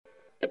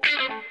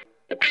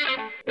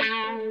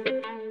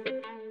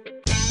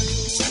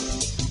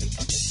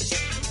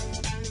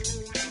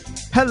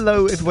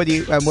Hello, everybody,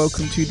 and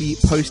welcome to the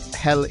Post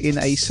Hell in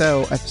a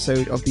Cell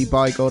episode of the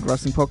By God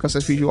Wrestling Podcast.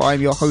 As usual,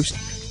 I'm your host,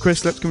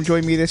 Chris Lipscomb.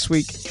 Join me this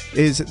week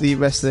is the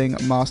wrestling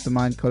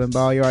mastermind, Colin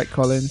Barr. You alright,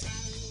 Colin?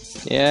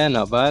 Yeah,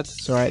 not bad.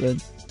 It's alright then.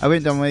 I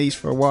haven't done one of these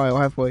for a while,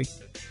 have we?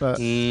 But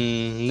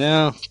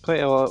no,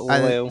 quite a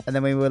while. And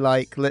then we were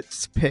like,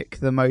 let's pick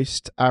the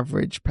most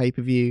average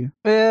pay-per-view.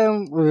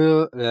 Two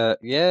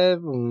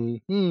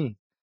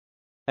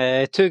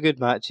good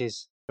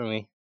matches for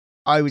me.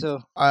 I would,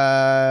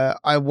 I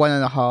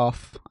 1.5,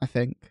 I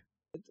think.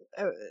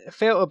 It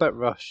felt a bit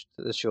rushed,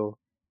 the show.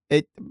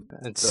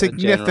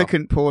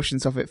 Significant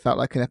portions of it felt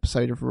like an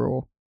episode of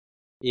Raw.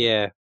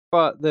 Yeah,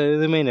 but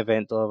the main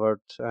event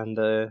delivered, and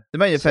the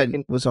main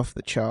event was off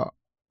the chart.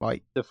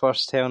 Like the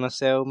first Hell in a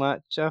Cell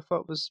match, I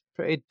thought was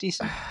pretty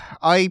decent.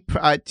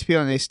 To be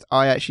honest,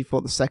 I actually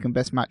thought the second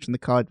best match on the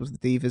card was the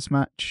Divas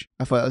match.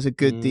 I thought it was a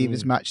good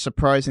Divas match,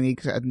 surprisingly,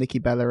 because it had Nikki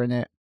Bella in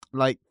it.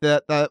 Like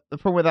the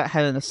problem with that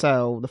Hell in a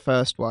Cell, the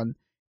first one,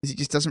 is it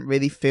just doesn't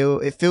really feel.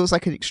 It feels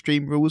like an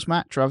Extreme Rules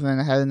match rather than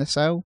a Hell in a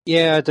Cell.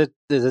 Yeah, they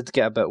did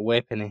get a bit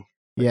weapony.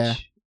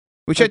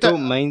 Which I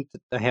don't mind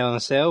the Hell in a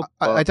Cell.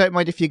 I don't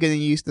mind if you're going to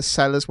use the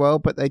Cell as well,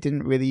 but they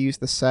didn't really use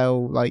the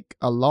Cell like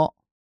a lot.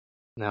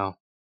 No.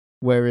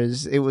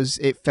 Whereas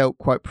it felt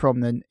quite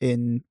prominent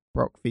in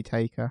Brock v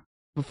Taker.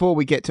 Before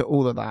we get to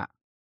all of that,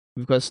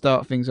 we've got to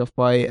start things off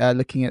by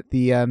looking at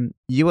the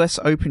US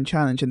Open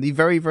Challenge and the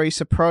very, very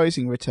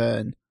surprising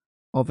return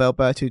of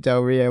Alberto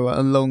Del Rio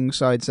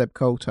alongside Zeb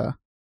Coulter.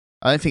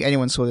 I don't think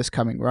anyone saw this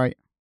coming, right?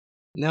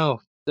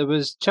 No, there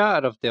was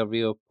chatter of Del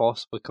Rio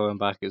possibly coming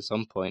back at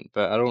some point,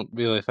 but I don't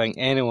really think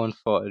anyone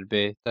thought it'd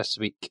be this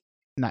week.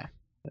 No.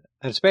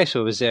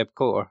 Especially with Zeb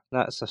Coulter.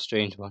 That's a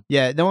strange one.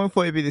 Yeah, no one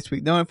thought it'd be this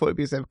week. No one thought it'd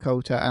be Zeb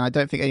Coulter, and I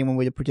don't think anyone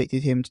would have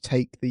predicted him to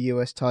take the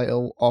US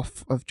title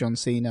off of John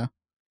Cena.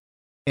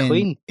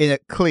 In a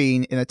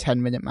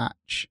 10-minute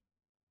match.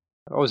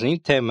 It wasn't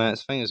even 10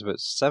 minutes. I think it was about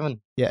 7.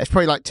 Yeah, it's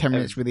probably like 10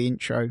 minutes with the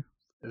intro.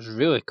 It was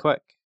really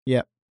quick.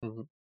 Yeah.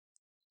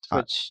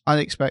 Which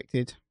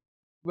unexpected.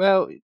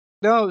 Well,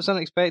 no, it was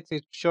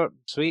unexpected. Short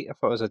and sweet. I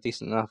thought it was a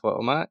decent enough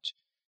little match.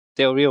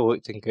 Del Rio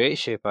looked in great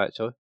shape,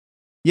 actually.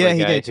 Yeah,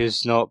 he did.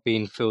 Who's not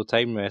been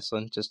full-time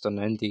wrestling, just on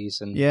indies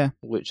and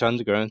Lucha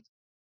Underground.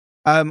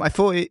 I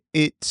thought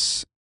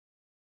it's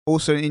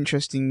also an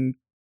interesting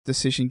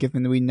decision,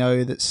 given that we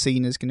know that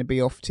Cena's going to be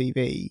off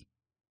TV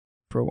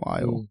for a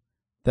while.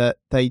 That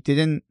they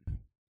didn't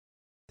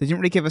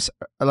really give us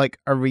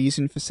a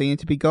reason for Cena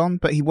to be gone,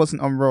 but he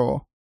wasn't on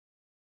Raw.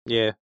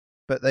 Yeah.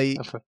 But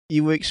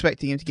you were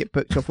expecting him to get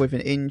booked off with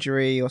an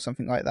injury or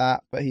something like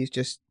that, but he's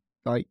just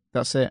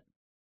that's it.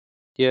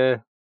 Yeah.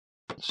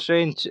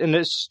 Strange, and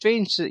it's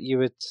strange that you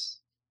would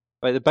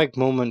the big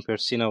moment where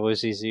Cena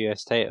loses the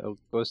US title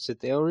goes to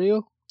Del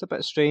Rio. It's a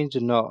bit strange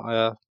and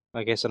not,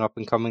 I guess, an up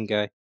and coming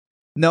guy.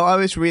 No, I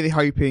was really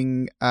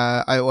hoping.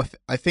 I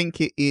think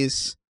it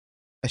is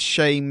a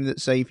shame that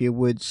Xavier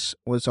Woods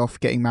was off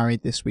getting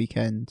married this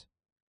weekend,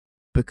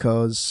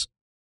 because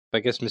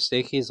biggest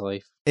mistake of his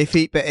life. If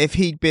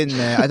he'd been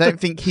there, I don't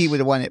think he would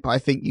have won it, but I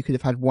think you could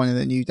have had one of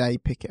the New Day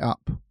pick it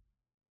up.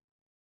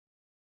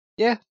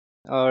 Yeah.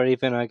 Or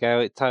even a guy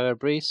like Tyler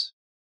Breeze.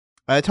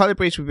 Tyler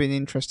Breeze would have been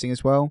interesting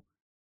as well.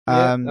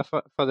 I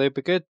thought they'd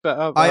be good,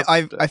 but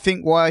I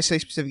think why I say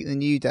specifically the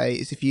New Day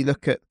is if you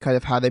look at kind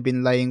of how they've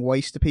been laying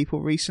waste to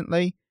people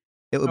recently,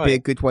 it would be a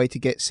good way to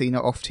get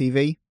Cena off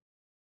TV.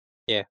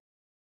 Yeah,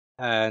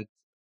 and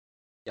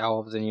I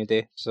love the New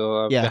Day,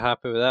 so I'd be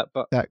happy with that.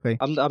 But exactly,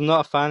 I'm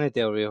not a fan of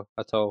Del Rio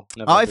at all.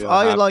 I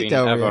like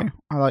Del Rio.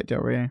 I like Del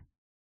Rio.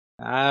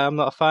 I'm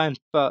not a fan,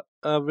 but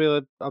I'm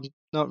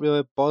not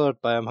really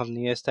bothered by him having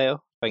the US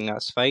title. I think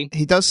that's fine.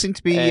 He does seem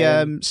to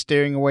be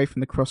steering away from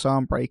the cross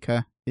arm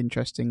breaker,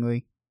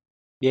 interestingly.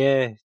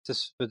 Yeah,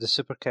 just with the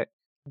super kick.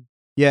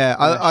 Yeah,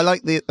 I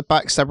like the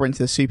backstabber into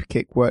the super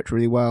kick worked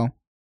really well.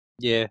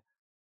 Yeah.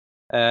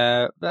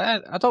 But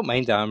I don't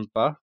mind the arm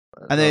bar.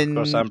 And then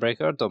cross arm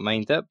breaker, I don't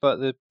mind it,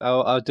 but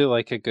I do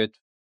like a good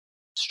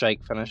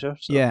strike finisher.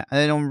 So. Yeah, and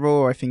then on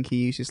Raw, I think he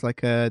uses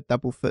like a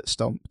double foot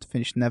stomp to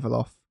finish Neville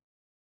off.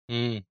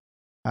 Where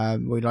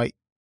he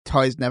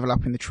ties Neville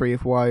up in the Tree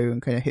of Woe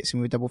and kind of hits him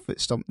with a double foot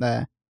stomp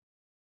there.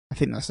 I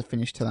think that's the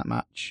finish to that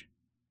match.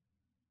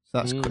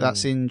 So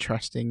that's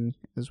interesting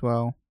as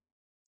well.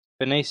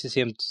 But nice to see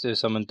him do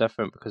something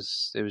different,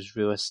 because it was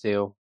really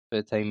stale by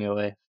the time he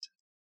left.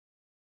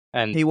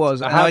 And he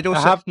was. I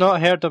have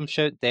not heard him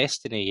shout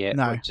Destiny yet,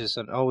 no. Which is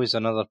always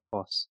another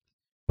plus.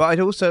 But I'd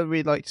also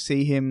really like to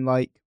see him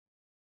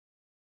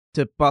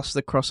to bust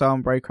the cross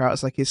arm breaker out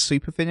as his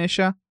super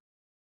finisher.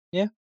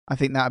 Yeah, I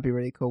think that would be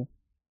really cool.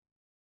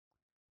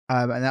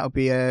 And that would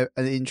be an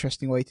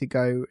interesting way to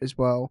go as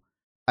well.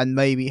 And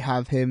maybe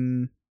have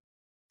him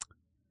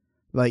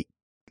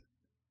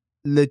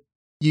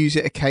use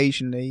it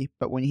occasionally,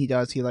 but when he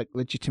does, he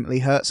legitimately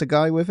hurts a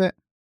guy with it.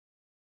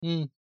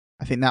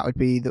 I think that would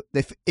be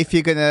if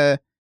you're gonna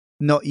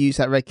not use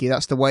that regularly,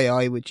 that's the way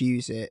I would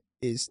use it.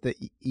 Is that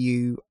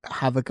you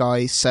have a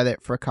guy sell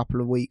it for a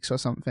couple of weeks or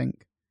something?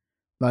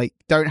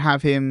 Don't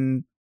have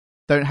him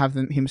don't have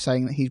him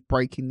saying that he's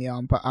breaking the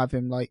arm, but have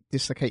him like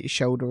dislocate his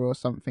shoulder or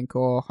something,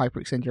 or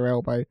hyperextend your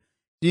elbow.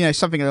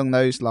 Something along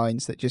those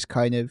lines that just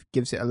kind of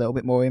gives it a little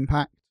bit more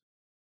impact.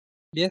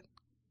 Yeah.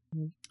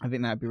 I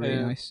think that'd be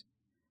really nice.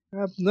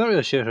 I'm not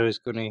really sure who he's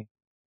going to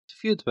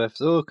feud with,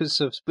 though,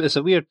 because it's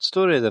a weird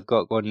story they've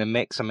got going in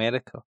Mex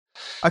America.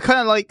 I kind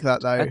of like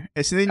that, though.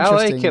 It's an interesting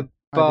I like it,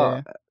 but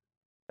idea.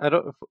 I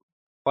don't.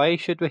 Why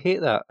should we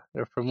hate that?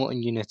 They're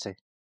promoting unity.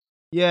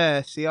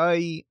 Yeah, see,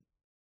 I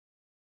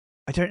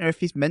don't know if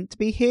he's meant to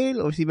be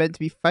heel or if he's meant to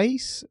be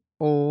face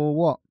or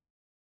what.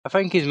 I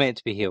think he's meant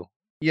to be heel.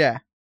 Yeah.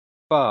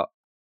 But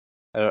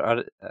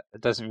it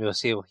doesn't really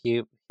feel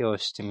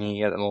heelish to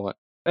me at the moment.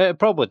 It'll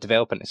probably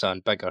develop into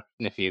something bigger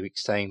in a few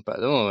weeks' time, but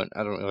at the moment,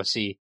 I don't really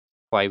see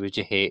why would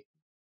you hate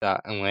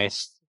that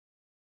unless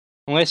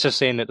they're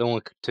saying that the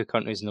only two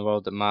countries in the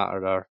world that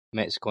matter are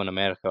Mexico and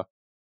America.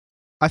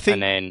 I think,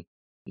 and then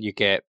you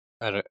get,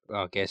 I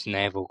guess,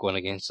 Neville going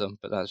against them,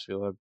 but that's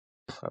really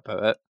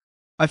about it.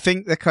 I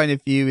think the kind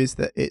of view is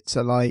that it's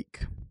a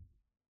like,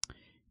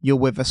 you're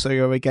with us or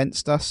you're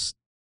against us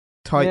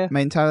type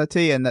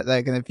mentality, and that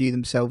they're going to view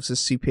themselves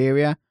as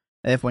superior.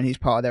 Everyone who's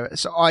part of their,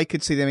 so I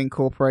could see them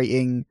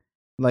incorporating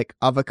like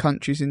other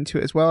countries into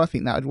it as well. I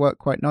think that would work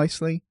quite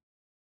nicely.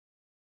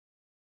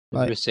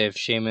 Like Rusev,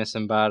 Sheamus,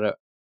 and Barrett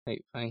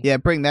type thing. Yeah,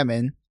 bring them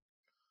in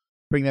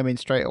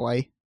straight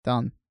away.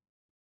 Done.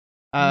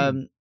 But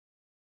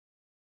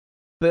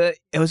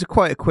it was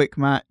quite a quick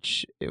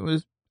match.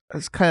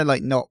 It's kind of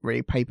like not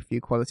really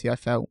pay-per-view quality, I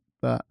felt,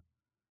 but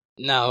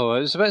no, it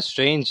was a bit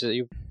strange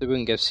that they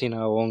wouldn't give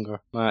Cena a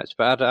longer match.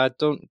 But I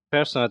don't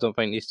think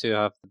these two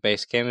have the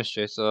best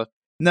chemistry. So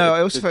no,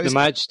 I also felt the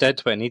match did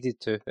what it needed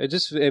to.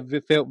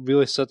 It felt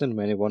really sudden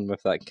when he won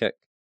with that kick.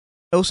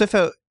 It also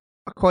felt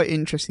quite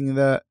interesting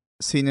that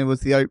Cena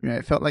was the opener.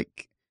 It felt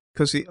like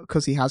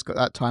because he has got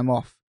that time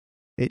off,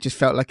 it just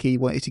felt like he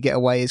wanted to get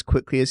away as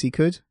quickly as he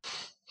could.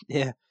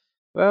 Yeah,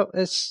 well,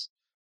 it's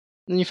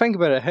when you think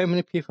about it, how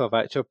many people have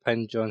actually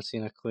pinned John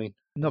Cena clean?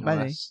 Not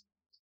many.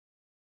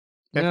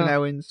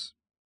 Kevin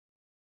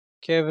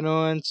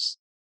Owens,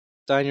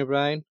 Daniel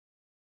Bryan.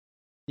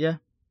 Yeah,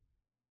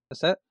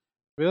 that's it.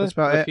 Really, that's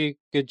about a few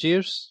good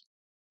years.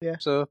 Yeah,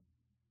 so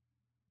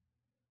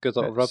good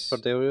little rub for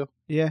Del Rio.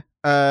 Yeah.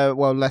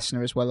 Well,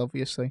 Lesnar as well,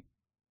 obviously.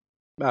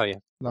 Oh yeah,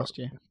 last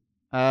year.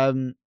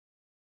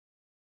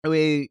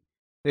 We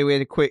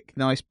had a quick,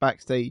 nice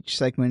backstage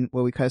segment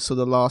where we kind of saw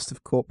the last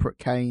of Corporate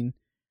Kane,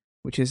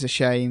 which is a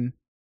shame.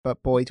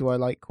 But boy, do I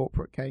like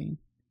Corporate Kane.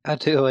 I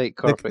do like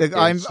Corporate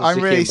Kane. I'm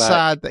really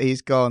sad that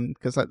he's gone,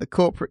 because like the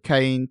Corporate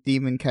Kane,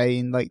 Demon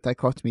Kane, like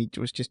dichotomy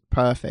was just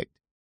perfect,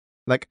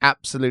 like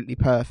absolutely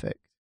perfect.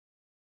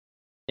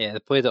 Yeah, they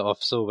played it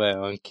off so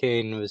well, and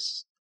Kane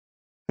was.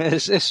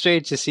 It's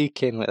strange to see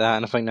Kane like that,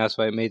 and I think that's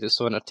why it made it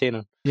so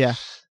entertaining. Yeah.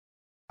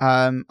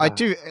 I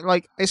do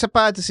like. It's a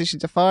bad decision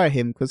to fire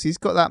him because he's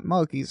got that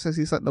mug. He says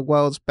he's like the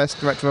world's best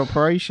director of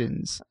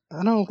operations.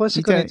 I know. What's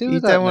he going to do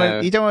with that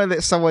now? You don't want to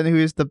let someone who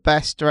is the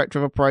best director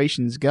of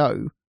operations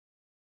go.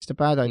 It's a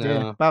bad idea.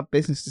 No. Bad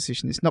business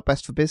decision. It's not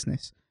best for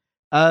business.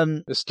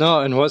 It's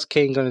not. And what's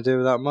Kane going to do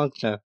with that mug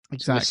now?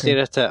 Exactly. Stare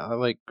at it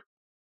like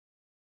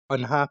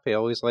unhappy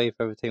all his life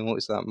every time he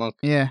looks at that mug.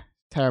 Yeah,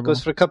 terrible.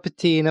 Goes for a cup of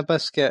tea and a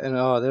biscuit, and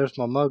there's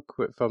my mug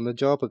from the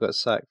job I got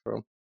sacked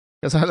from.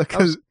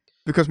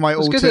 Because my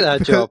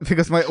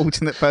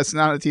alternate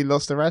personality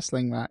lost a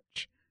wrestling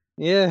match.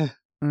 Yeah.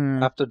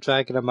 After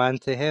dragging a man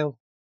to hell.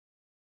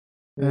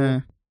 Yeah.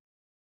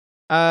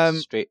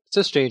 It's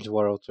a strange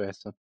world,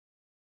 wrestling.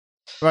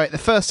 Right, the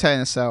first Hell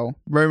in a Cell,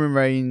 Roman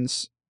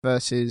Reigns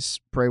versus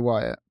Bray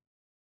Wyatt.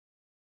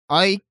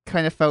 I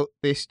kind of felt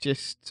this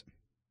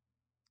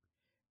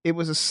it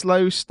was a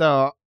slow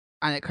start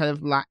and it kind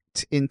of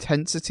lacked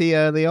intensity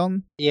early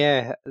on.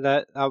 Yeah,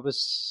 that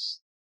was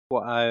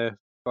what my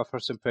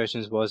first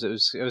impressions was. It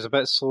was a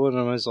bit slower than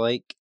I was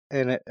like,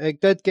 and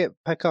it did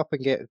pick up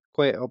and get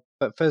quite a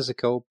bit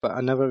physical, but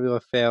I never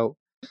really felt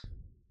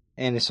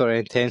any sort of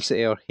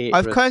intensity or hatred.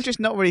 I've kind of just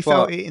not really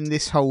felt it in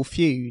this whole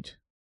feud.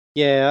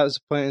 Yeah, that was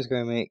the point I was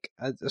going to make.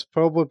 It's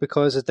probably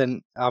because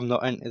I'm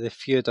not into the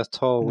feud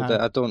at all,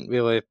 that I don't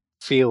really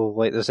feel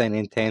like there's any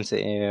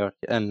intensity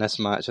in this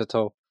match at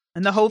all.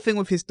 And the whole thing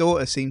with his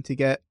daughter seemed to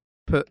get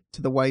put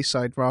to the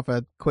wayside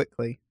rather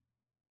quickly.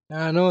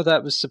 I know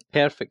that was the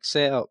perfect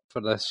setup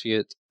for this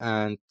feud,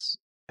 and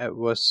it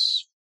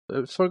was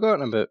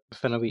forgotten about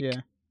within a week.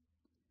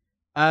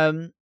 Yeah.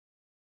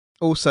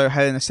 Also,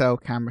 Hell in a Cell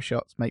camera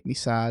shots make me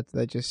sad.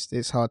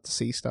 It's hard to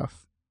see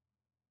stuff.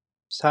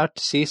 It's hard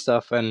to see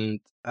stuff,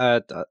 and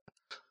it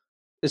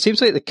seems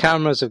like the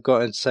cameras have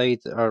got inside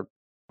are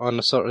on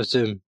a sort of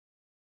zoom.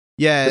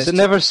 Yeah, because it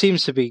never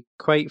seems to be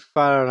quite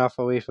far enough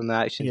away from the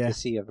action to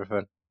see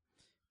everything.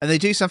 And they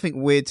do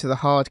something weird to the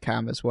hard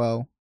cam as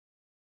well.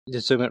 You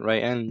just zoom it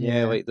right in,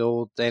 like the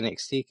old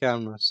NXT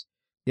cameras.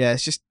 Yeah,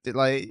 it's just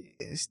like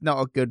it's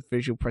not a good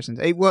visual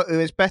presentation. It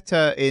was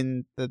better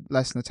in the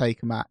Lesnar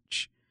Taker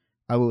match,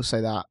 I will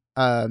say that.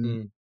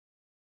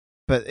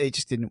 But it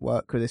just didn't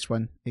work with this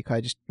one. It kind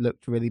of just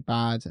looked really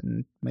bad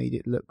and made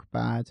it look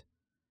bad.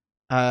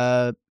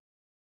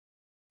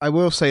 I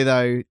will say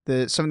though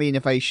that some of the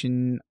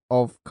innovation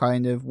of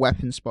kind of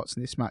weapon spots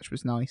in this match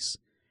was nice.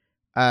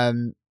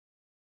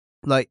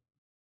 Like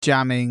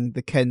jamming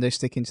the kendo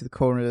stick into the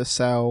corner of the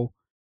cell,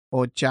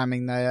 or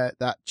jamming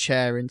that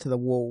chair into the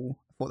wall.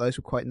 I thought those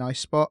were quite nice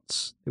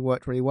spots. They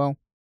worked really well.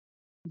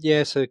 Yeah,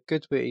 it's a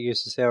good way to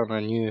use the cell on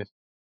a new,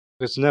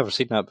 because I've never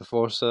seen that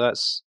before, so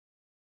that's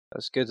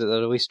good that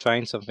they're at least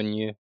trying something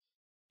new.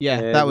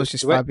 Yeah, that was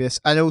just fabulous.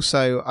 And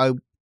also,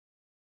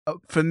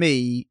 for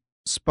me,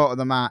 spot of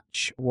the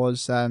match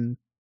was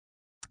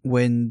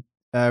when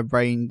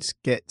Reigns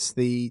gets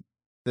the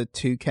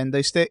two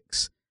kendo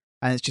sticks,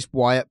 and it's just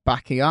Wyatt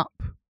backing up.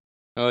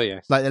 Oh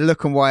yes, like the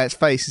look on Wyatt's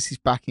face as he's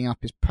backing up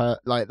is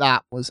like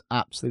that was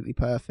absolutely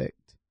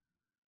perfect.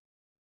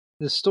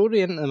 The story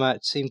in the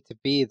match seemed to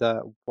be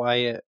that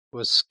Wyatt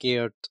was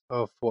scared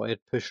of what had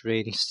pushed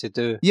Reigns to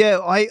do. Yeah,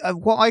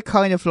 what I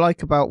kind of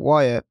like about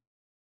Wyatt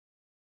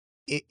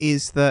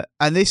is that,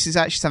 and this is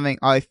actually something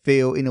I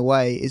feel in a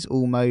way is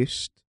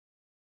almost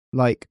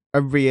like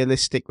a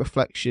realistic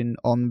reflection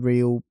on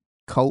real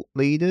cult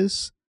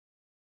leaders,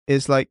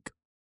 is like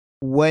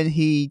when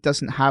he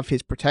doesn't have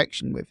his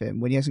protection with him,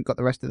 when he hasn't got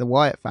the rest of the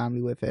Wyatt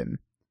family with him,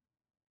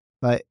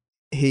 like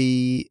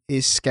he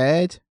is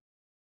scared.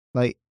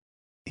 Like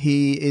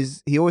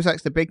he always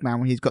acts the big man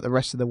when he's got the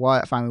rest of the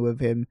Wyatt family with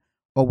him,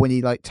 or when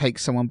he like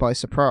takes someone by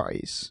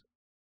surprise.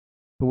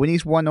 But when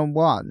he's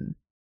one-on-one,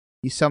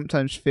 you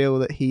sometimes feel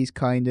that he's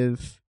kind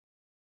of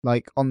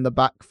like on the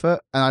back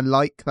foot, and I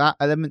like that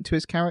element to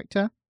his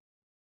character.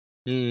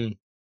 Yeah,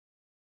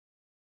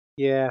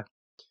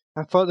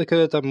 I thought they could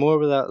have done more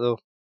with that though.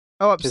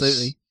 Oh,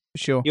 absolutely, for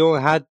sure. You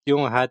only had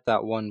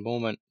that one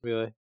moment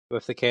really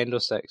with the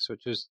kendo sticks,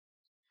 which was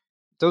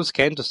those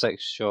kendo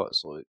sticks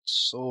shots looked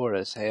sore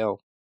as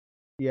hell.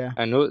 Yeah,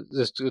 I know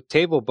the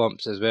table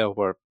bumps as well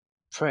were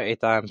pretty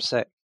damn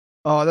sick.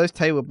 Oh, those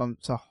table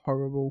bumps are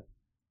horrible.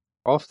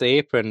 Off the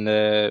apron,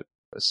 the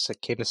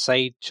kind of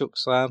side choke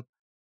slam.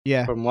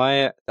 Yeah, from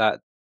Wyatt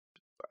that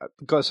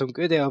got some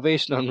good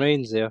elevation on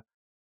Reigns there,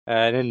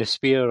 and then the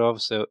spear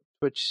obviously,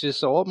 which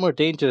is a lot more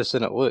dangerous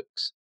than it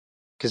looks,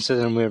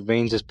 considering where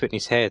Reigns is putting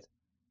his head.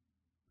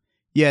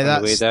 Yeah,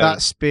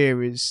 that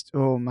spear is,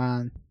 oh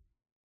man,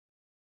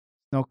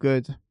 not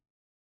good.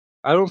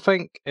 I don't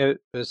think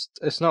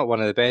it's not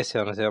one of the best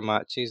Hell in a Cell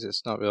matches.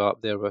 It's not really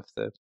up there with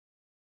the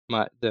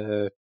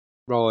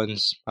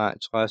Rollins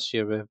match last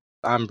year with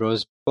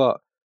Ambrose,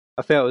 but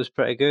I felt it was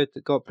pretty good.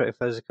 It got pretty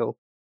physical.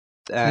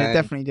 It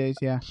definitely did,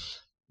 yeah.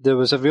 There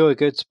was a really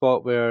good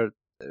spot where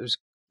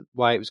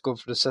Wyatt was going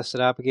for the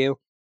Sister Abigail,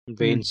 and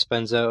Reigns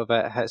spins out of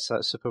it, hits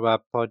that super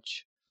bad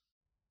punch.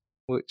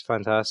 Looked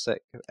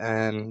fantastic,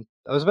 and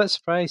I was a bit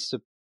surprised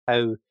at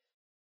how.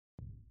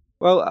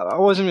 Well, I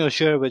wasn't really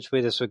sure which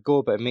way this would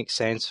go, but it makes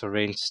sense for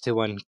Reigns to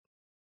win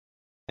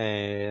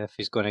if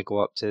he's going to go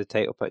up to the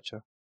title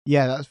picture.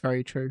 Yeah, that's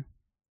very true.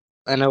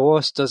 And a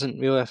loss doesn't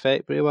really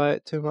affect Bray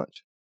Wyatt too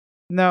much.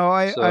 No,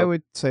 I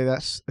would say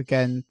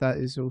that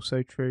is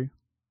also true.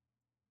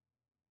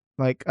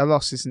 Like, a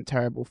loss isn't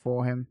terrible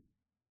for him.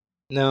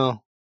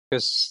 No,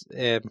 because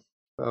the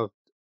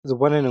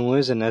winning and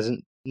losing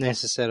isn't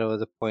necessarily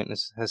the point of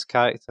his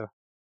character.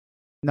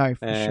 No,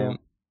 for sure.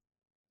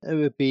 It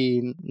would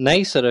be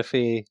nicer if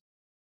he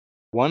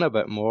won a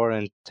bit more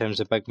in terms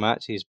of big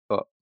matches,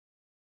 but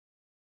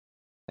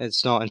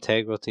it's not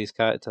integral to his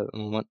character at the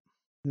moment.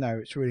 No,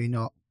 it's really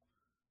not.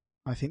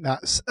 I think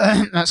that's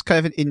that's kind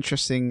of an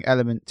interesting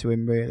element to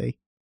him, really.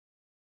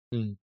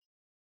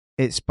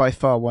 It's by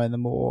far one of the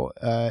more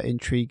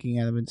intriguing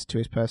elements to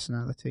his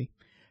personality.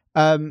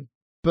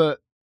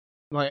 But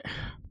like,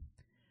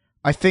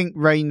 I think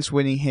Reigns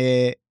winning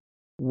here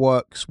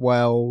works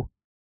well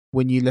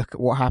when you look at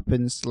what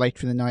happens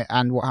later in the night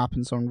and what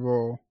happens on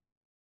Raw.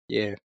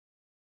 Yeah.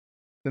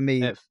 For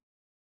me,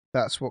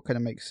 that's what kind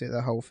of makes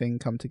the whole thing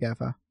come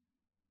together.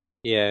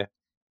 Yeah.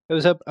 I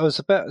was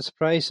a bit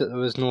surprised that there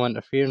was no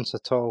interference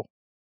at all.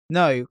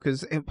 No,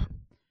 because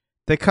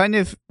they kind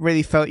of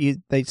really felt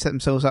they'd set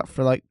themselves up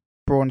for like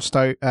Braun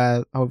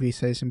Strowman,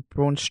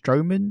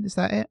 is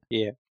that it?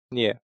 Yeah.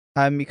 You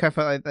kind of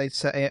felt like they'd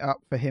set it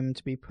up for him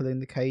to be pulling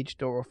the cage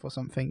door off or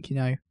something,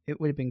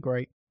 It would have been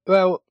great.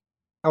 Well,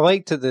 I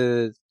liked that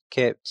they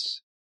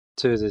kept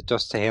to the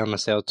Just to Hell in a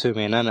Cell 2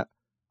 men in it,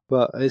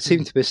 but it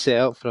seemed to be set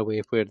up for a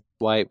way where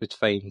Wyatt would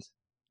find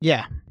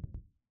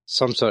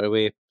some sort of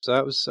way. So I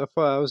thought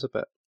that was a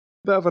bit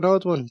of an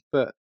odd one,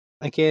 but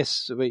I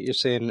guess what you're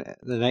saying,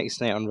 the next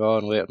night on Raw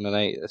and later in the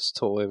night, this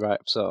totally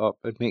wraps it up.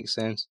 It makes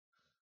sense.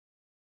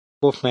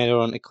 Both men are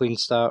on to clean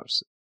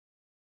starts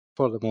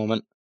for the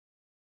moment.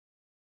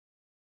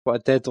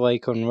 What I did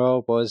like on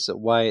Raw was that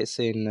Wyatt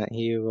saying that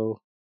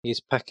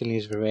he's picking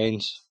his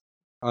revenge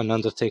on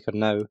Undertaker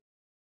now.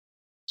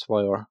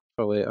 Spoiler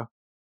for later.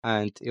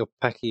 And he'll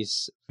pick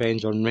his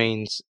revenge on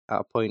Reigns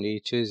at a point that he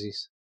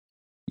chooses.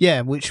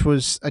 Yeah, which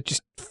was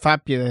just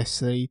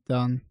fabulously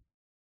done.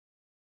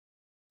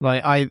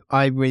 Like,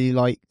 I really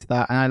liked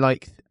that, and I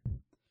liked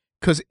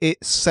because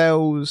it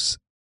sells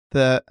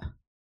it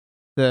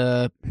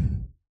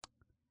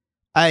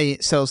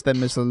sells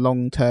them as a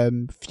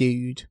long-term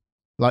feud.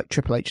 like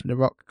Triple H and The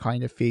Rock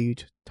kind of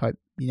feud type,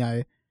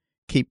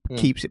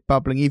 keeps it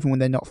bubbling even when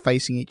they're not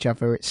facing each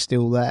other. It's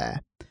still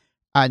there,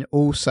 and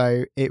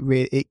also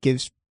it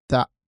gives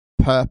that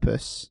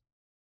purpose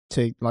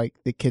to like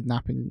the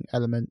kidnapping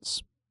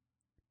elements,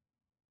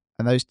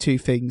 and those two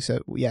things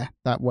that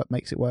what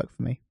makes it work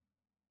for me.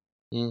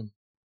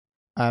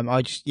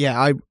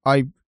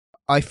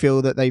 I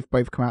feel that they've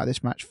both come out of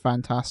this match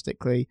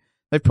fantastically.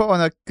 They've put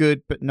on a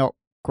good but not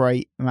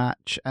great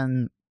match,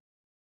 and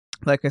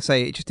like I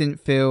say, it just didn't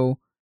feel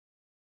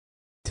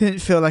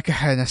like a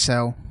Hell in a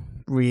Cell,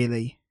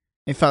 really.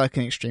 It felt like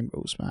an Extreme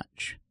Rules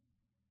match.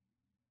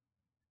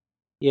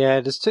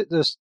 Yeah, there's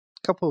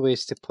a couple of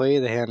ways to play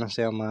the Hell in a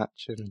Cell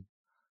match, and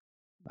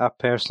I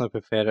personally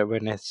prefer it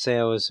when the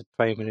cell is the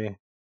primary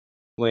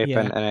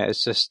weapon, and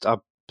it's just a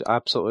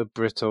absolutely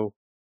brutal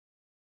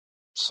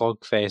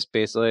slugfest.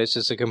 Basically, it's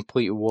just a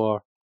complete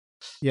war.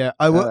 Yeah,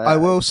 I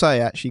will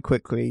say actually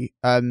quickly.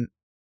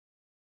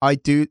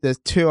 There's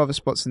two other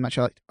spots in the match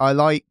I like. I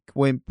like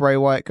when Bray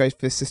Wyatt goes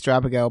for Sister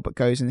Abigail, but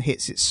goes and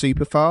hits it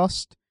super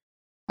fast,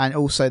 and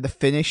also the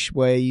finish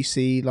where you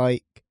see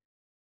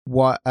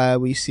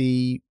we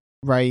see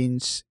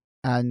Reigns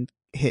and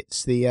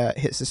hits the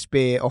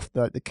spear off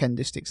the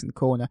kendo sticks in the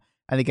corner,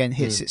 and again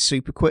hits it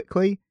super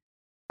quickly,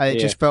 and it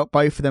just felt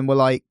both of them were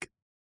like,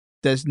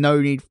 there's no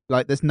need,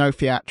 like there's no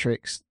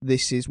theatrics.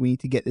 We need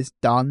to get this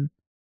done.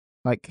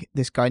 Like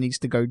this guy needs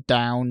to go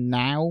down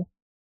now.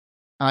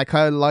 And I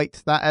kind of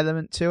liked that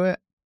element to it.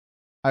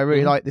 I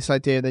really like this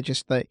idea. They're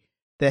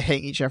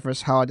hitting each other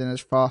as hard and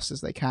as fast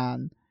as they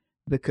can,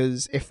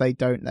 because if they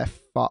don't, they're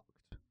fucked.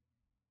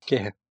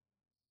 Yeah.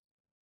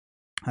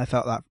 I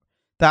felt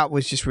that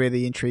was just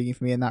really intriguing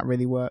for me, and that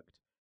really worked.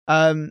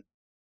 All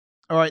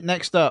right,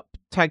 next up,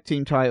 tag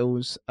team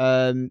titles.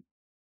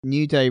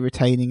 New Day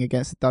retaining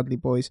against the Dudley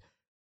Boys.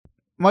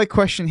 My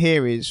question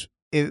here is,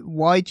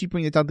 why do you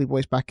bring the Dudley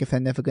Boys back if they're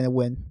never going to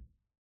win?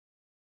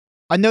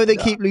 I know they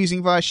keep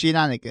losing via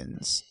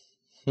shenanigans,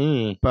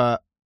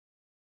 but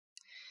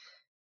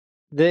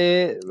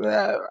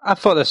I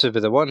thought this would be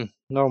the one.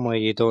 Normally,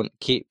 you don't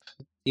keep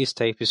these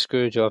type of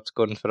screw jobs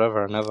going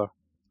forever and ever.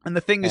 And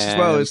the thing is, as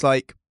well, is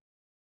like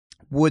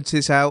Woods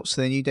is out,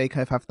 so the New Day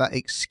kind of have that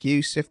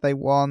excuse if they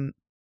want,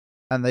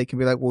 and they can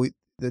be like, well,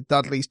 the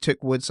Dudleys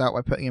took Woods out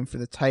by putting him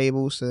through the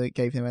table, so it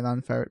gave him an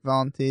unfair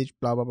advantage.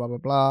 Blah blah blah blah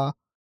blah.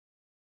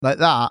 Like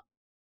that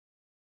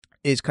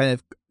is kind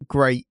of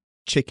great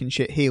chicken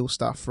shit heel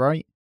stuff,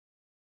 right?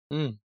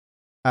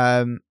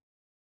 I know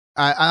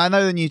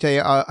the New Day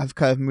have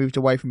kind of moved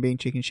away from being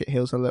chicken shit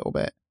heels a little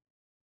bit.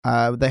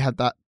 They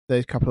had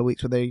those couple of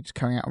weeks where they were just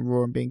coming out on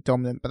Raw and being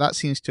dominant, but that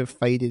seems to have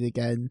faded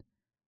again.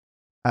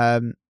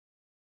 But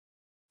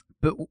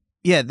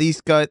yeah,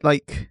 these guys,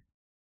 like,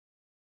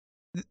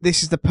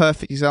 this is the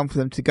perfect example for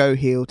them to go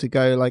heel, to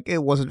go like,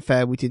 it wasn't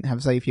fair we didn't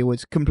have Xavier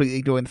Woods, completely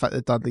ignoring the fact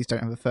that the Dudleys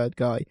don't have a third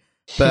guy.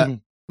 But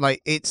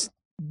like,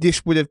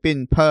 this would have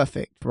been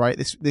perfect, right?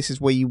 This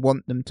is where you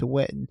want them to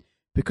win,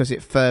 because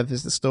it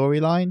furthers the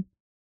storyline.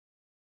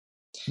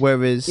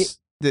 Whereas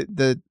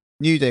the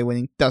New Day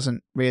winning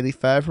doesn't really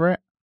further it.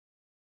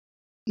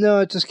 No,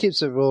 it just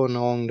keeps it rolling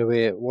along the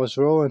way it was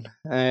rolling.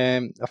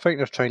 I think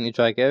they're trying to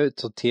drag it out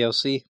till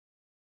TLC.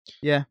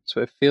 Yeah.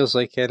 So it feels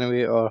like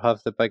anyway, or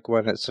have the big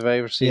one at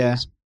Survivor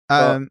Series.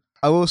 Yeah.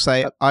 I will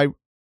say, I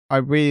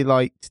really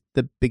liked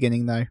the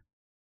beginning though.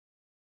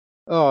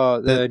 Oh,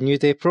 the New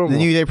Day promo. The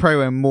New Day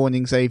promo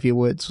mourning Xavier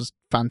Woods was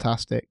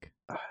fantastic.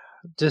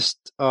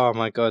 Just, oh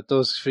my god,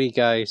 those three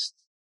guys,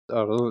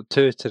 or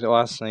two to the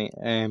last night,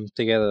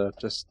 together are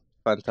just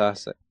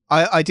fantastic.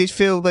 I did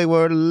feel they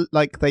were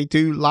like, they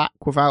do lack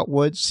without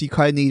Woods. You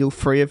kind of need all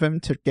three of them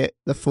to get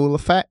the full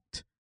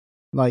effect.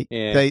 Like,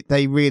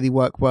 they really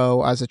work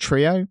well as a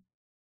trio.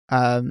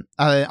 And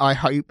I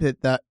hope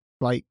that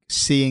like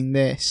seeing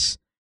this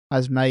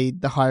has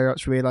made the higher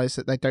ups realize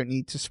that they don't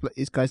need to split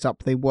these guys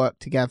up. They work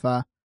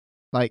together.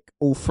 Like,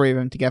 all three of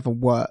them together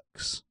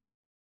works.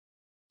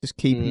 Just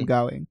keep them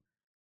going.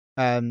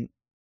 But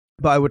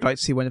I would like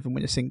to see one of them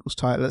win a singles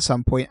title at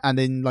some point, and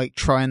then like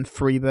try and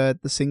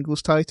freebird the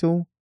singles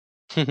title.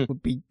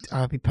 would be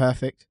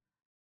perfect.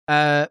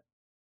 But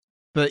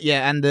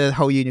yeah, and the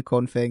whole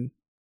unicorn thing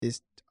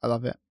I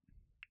love it.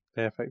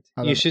 Perfect.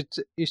 You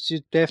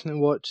should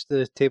definitely watch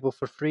the Table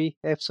for Free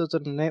episodes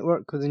on the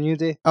network with the New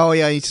Day. Oh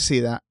yeah, I need to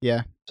see that.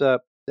 Yeah. So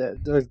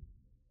the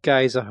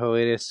guys are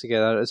hilarious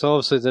together. It's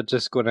obviously they're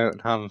just going out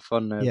and having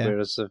fun now,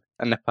 whereas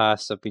in the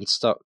past they've been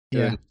stuck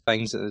doing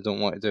things that they don't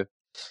want to do.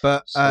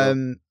 But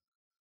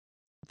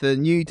the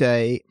New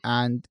Day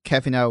and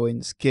Kevin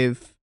Owens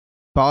give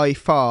by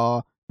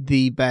far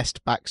the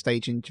best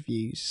backstage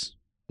interviews.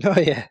 Oh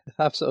yeah,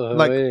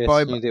 absolutely.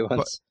 Like New Day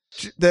ones.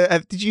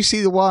 Did you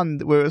see the one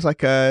where it was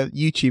like a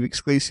YouTube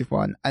exclusive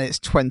one, and it's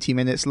 20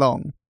 minutes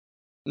long?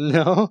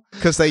 No,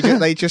 because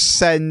they just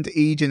send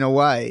Eden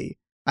away,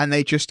 and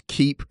they just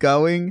keep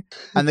going,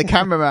 and the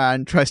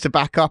cameraman tries to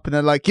back up, and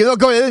they're like, "You're not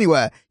going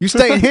anywhere. You're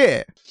staying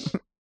here."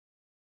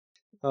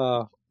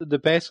 The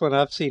best one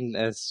I've seen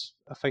is,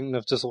 I think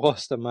they've just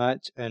lost a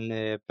match,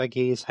 and Big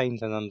E's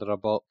hiding under a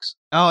box.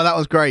 Oh, that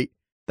was great.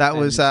 That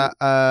was at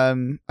I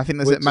think it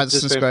was at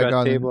Madison Square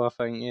Garden. Table, I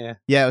think, yeah.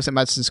 Yeah, it was at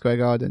Madison Square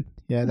Garden.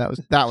 Yeah,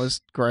 that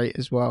was great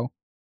as well.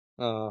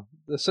 Oh,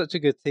 they're such a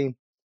good team.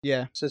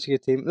 Yeah, such a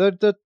good team. They're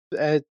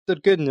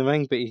good in the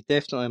ring, but he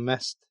definitely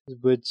missed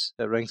Woods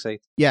at ringside.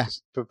 Yeah,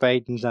 just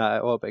providing that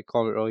a little bit of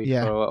comic relief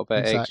for a little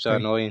bit extra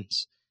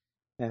annoyance.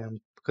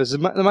 Because the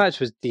match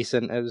was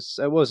decent.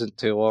 It wasn't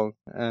too long.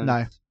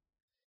 No,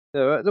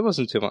 there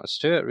wasn't too much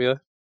to it, really.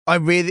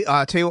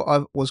 I tell you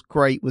what was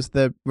great was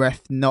the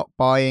ref not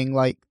buying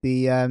like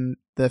the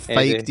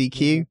fake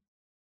DQ,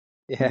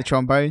 the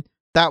trombone.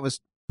 That was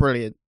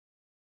brilliant.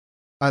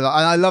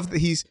 I love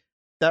that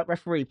that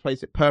referee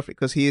plays it perfect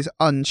because he is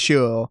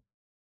unsure.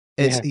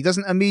 He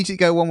doesn't immediately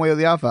go one way or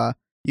the other.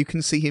 You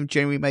can see him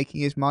generally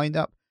making his mind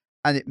up,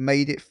 and it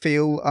made it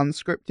feel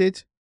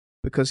unscripted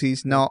because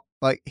he's not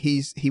like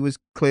he was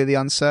clearly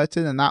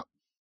uncertain, and that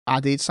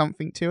added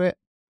something to it.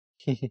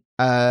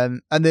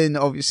 And then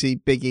obviously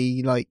Big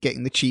E like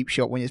getting the cheap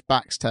shot when his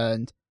back's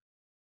turned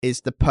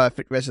is the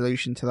perfect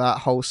resolution to that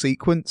whole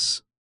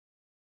sequence.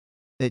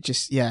 It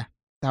just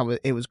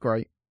it was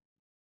great.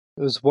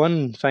 There was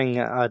one thing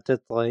that I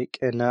did like,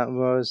 and that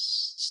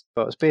was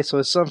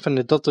basically something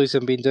the Dudleys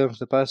have been doing for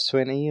the past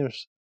 20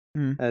 years,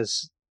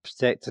 is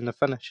protecting the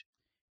finish.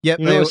 Yep,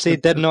 they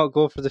did not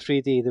go for the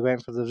 3D, they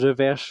went for the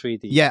reverse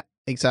 3D. Yeah,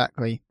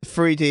 exactly.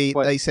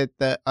 3D, they said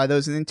that there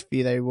was an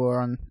interview they were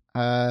on,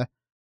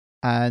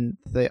 and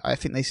I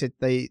think they said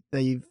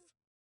they've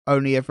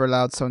only ever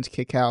allowed someone to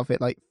kick out of it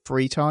like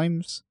 3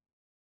 times.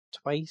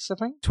 Twice, I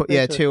think?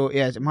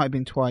 It might have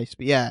been twice,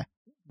 but yeah.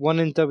 One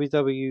in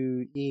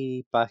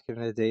WWE back in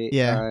the day,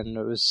 and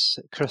it was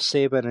Chris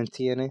Sabin in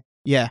TNA.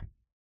 Yeah,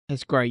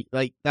 it's great.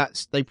 Like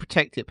they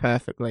protect it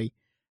perfectly.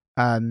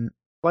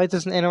 Why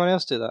doesn't anyone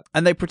else do that?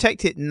 And they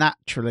protect it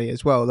naturally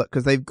as well,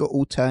 because they've got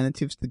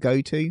alternatives to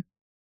go to.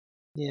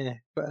 Yeah,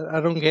 but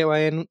I don't get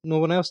why no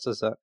one else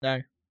does that.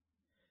 No,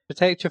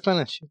 protect your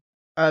finish.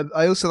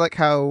 I also like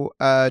how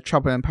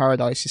Trouble in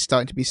Paradise is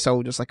starting to be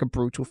sold as like a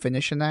brutal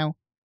finisher now.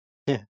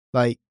 Yeah,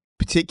 like.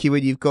 Particularly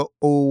when you've got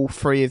all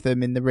 3 of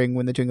them in the ring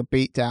when they're doing a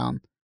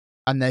beatdown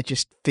and they're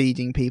just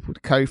feeding people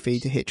to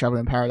Kofi to hit Trouble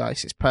in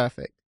Paradise. It's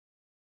perfect.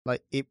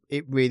 Like,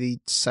 it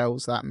really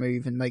sells that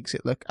move and makes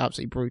it look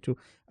absolutely brutal.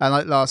 And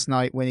like last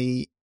night when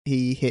he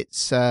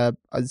hits, I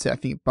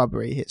think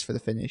Bubba he hits for the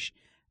finish,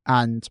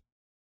 and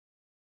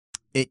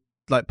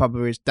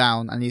Bubba is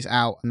down and he's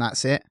out and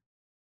that's it.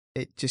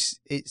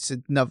 It's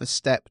another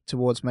step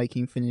towards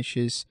making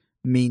finishes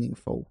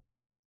meaningful.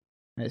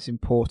 And it's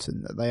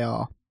important that they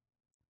are.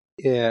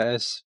 Yeah,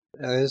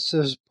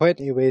 there's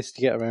plenty of ways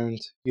to get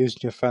around using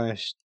your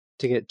finish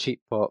to get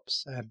cheap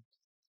pops, and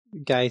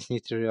guys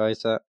need to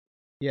realise that.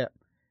 Yeah,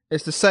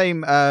 it's the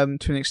same to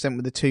an extent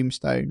with the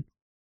Tombstone,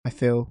 I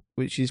feel,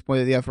 which is one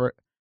of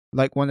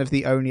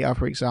the only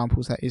other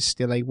examples that is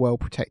still a well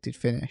protected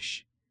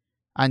finish,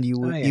 and you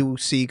will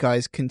see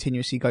guys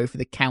continuously go for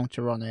the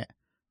counter on it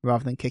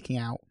rather than kicking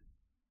out.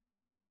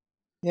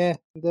 Yeah,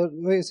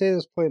 like I say,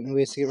 there's plenty of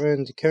ways to get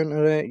around. You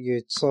counter it,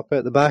 you slap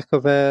out the back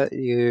of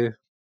it,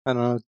 I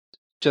don't know,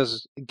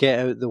 just get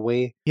out of the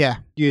way. Yeah.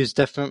 Use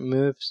different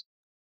moves.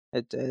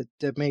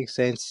 It makes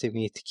sense to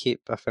me to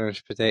keep a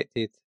finish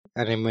protected.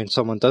 And then when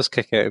someone does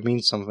kick out, it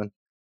means something.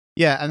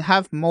 Yeah, and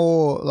have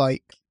more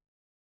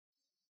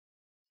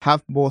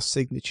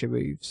signature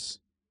moves.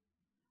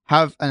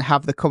 Have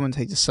the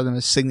commentators sell them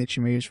as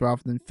signature moves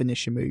rather than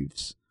finisher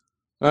moves.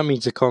 That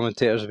means the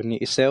commentators would need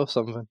to sell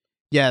something.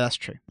 Yeah, that's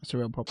true. That's a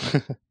real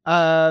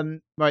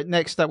problem. Right,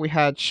 next up we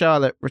had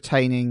Charlotte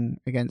retaining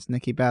against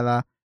Nikki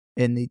Bella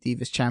in the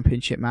Divas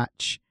Championship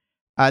match.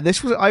 I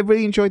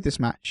really enjoyed this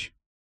match.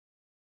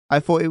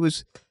 I thought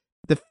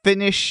the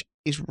finish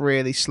is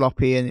really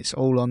sloppy and it's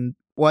all on.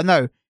 Well,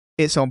 no,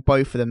 it's on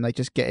both of them. They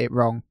just get it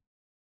wrong.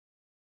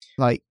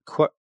 Like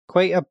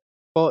quite a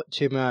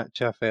botchy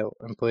match, I felt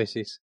in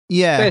places.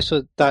 Yeah,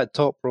 especially that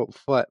top rope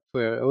flip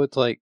where it looked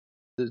like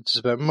they just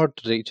about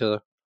murdered each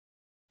other.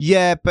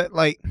 Yeah, but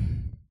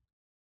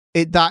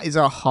that is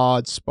a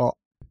hard spot.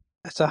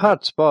 It's a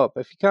hard spot,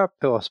 but if you can't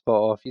pull a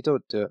spot off, you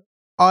don't do it.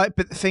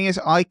 But the thing is,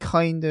 I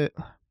kind of,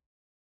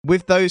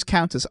 with those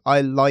counters,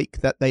 I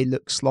like that they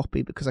look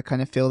sloppy because I kind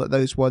of feel that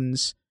those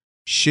ones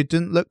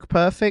shouldn't look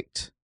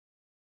perfect.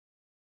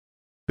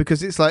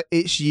 Because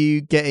it's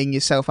you getting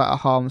yourself out of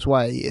harm's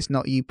way. It's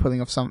not you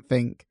pulling off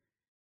something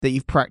that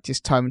you've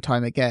practiced time and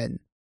time again.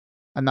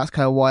 And that's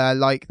kind of why I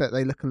like that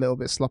they look a little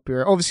bit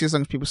sloppier. Obviously, as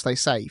long as people stay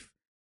safe.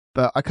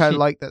 But I kind of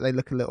like that they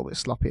look a little bit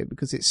sloppier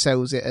because it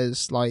sells it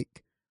as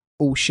like,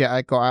 oh shit,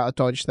 I got out of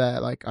dodge there.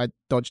 Like, I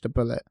dodged a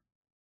bullet.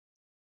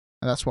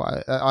 And that's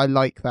why I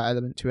like that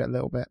element to it a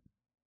little bit.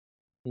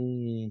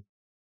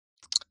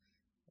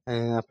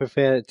 I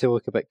prefer it to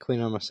look a bit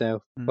cleaner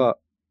myself. But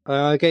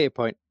I get your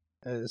point.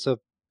 It's a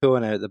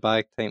pulling out the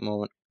bag type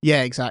moment.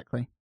 Yeah,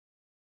 exactly.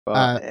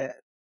 But,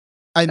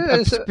 and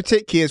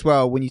particularly as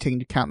well, when you take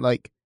into account,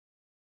 like,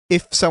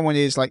 if someone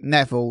is like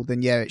Neville,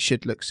 then yeah, it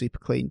should look super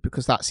clean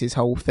because that's his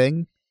whole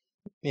thing.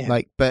 Yeah.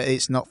 Like, but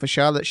it's not for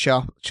Charlotte.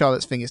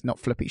 Charlotte's thing is not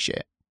flippy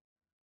shit.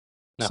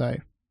 No.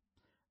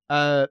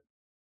 So,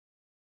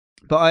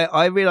 But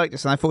I really liked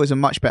this, and I thought it was a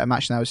much better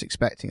match than I was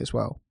expecting as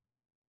well.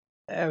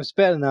 It was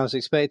better than I was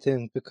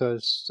expecting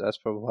because that's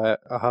probably why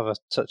I have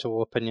such a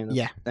low opinion of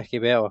Nikki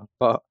Bella.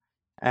 But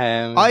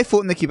I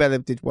thought Nikki Bella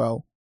did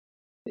well.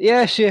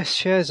 Yeah, she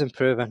is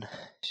improving.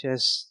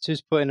 She's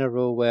putting her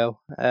role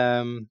well.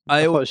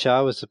 I thought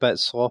Shah was a bit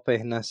sloppy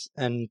in this,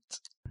 and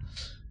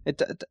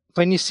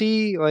when you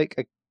see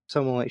like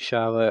someone like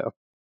Charlotte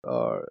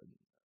or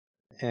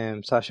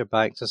Sasha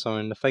Banks or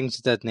someone, the things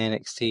they did in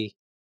NXT,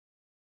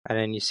 and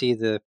then you see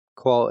the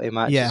quality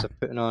matches they're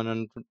putting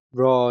on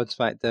Raw and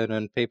SmackDown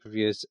and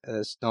pay-per-views,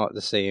 it's not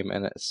the same,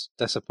 and it's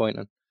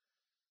disappointing.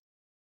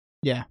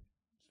 Yeah,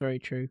 very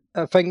true.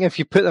 I think if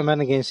you put them in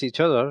against each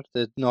other,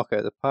 they'd knock it out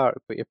of the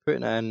park. But you're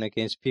putting it in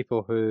against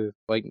people who,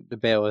 like the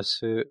Bellas,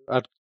 who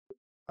are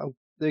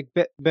the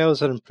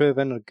Bellas are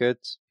improving, are good.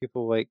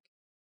 People like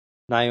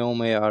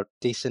Naomi are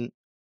decent,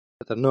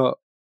 but they're not.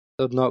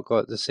 They've not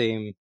got the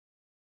same,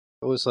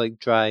 almost like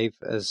drive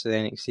as the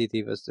NXT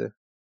divas do.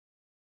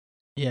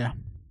 Yeah.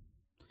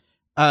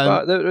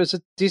 But it was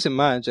a decent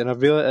match, and I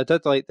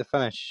did like the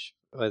finish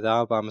with the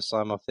Alabama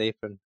Slam off the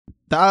apron.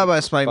 The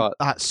Alabama Slam,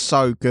 that's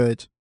so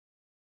good.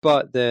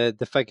 But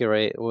the figure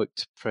eight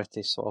looked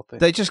pretty sloppy.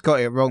 They just got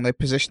it wrong. They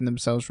positioned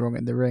themselves wrong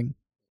in the ring.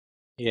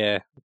 Yeah.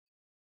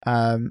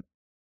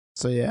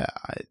 So yeah,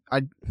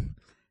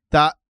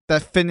 that the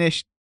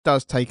finish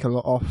does take a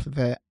lot off of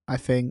it, I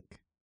think.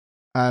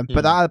 But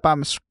the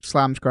Alabama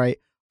Slam's great.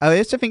 I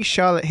also think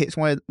Charlotte hits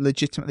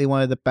legitimately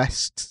one of the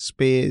best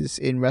spears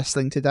in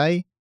wrestling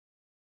today.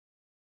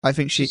 I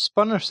think she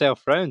spun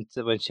herself round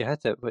when she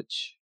hit it,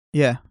 which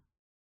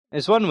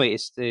it's one way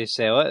to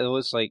sell it. It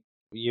looks like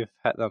you've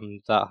hit them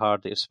that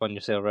hard that you've spun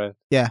yourself around.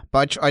 Yeah,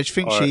 but I just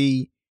think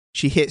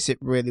she hits it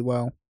really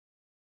well.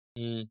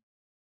 I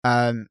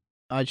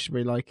just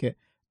really like it.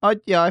 I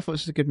thought it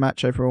was a good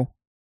match overall.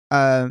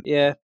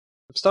 Yeah,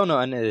 I'm still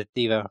not into the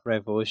Diva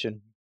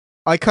Revolution.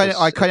 I kind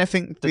of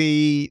think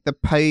the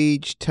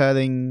page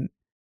turning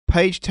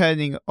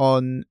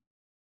on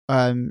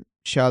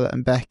Charlotte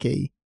and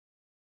Becky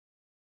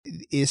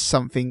is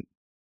something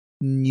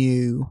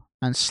new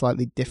and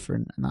slightly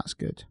different, and that's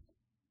good.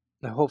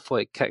 Now,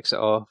 hopefully it kicks it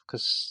off,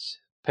 because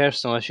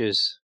personal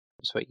issues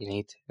is what you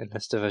need in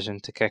this division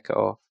to kick it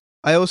off.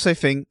 I also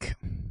think,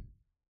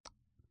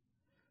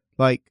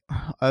 like,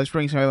 I was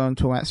bringing some on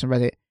talking about some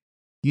Reddit,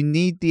 you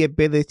need the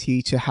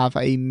ability to have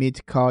a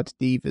mid-card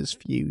Divas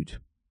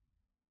feud.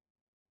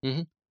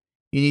 Mm-hmm.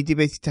 You need the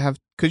ability to have,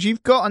 because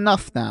you've got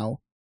enough now.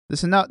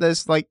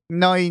 There's like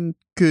 9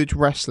 good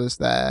wrestlers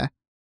there.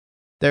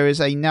 There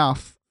is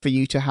enough for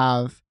you to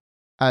have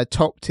a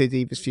top-tier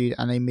Divas feud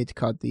and a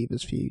mid-card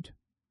Divas feud.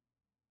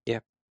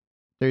 Yep.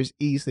 There's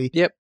easily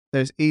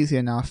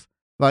enough.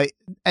 Like,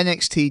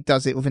 NXT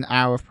does it with an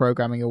hour of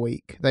programming a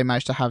week. They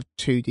managed to have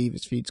 2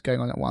 Divas feuds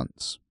going on at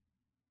once.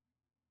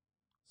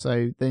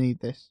 So they need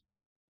this.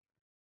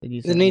 They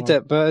need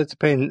it, but it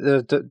depends.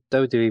 The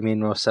WWE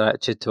main roster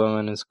attitude to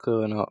women is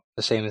clearly not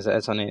the same as it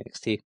is on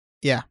NXT.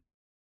 Yeah.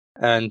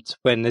 And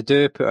when they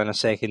do put on a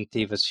second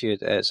Divas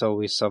feud, it's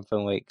always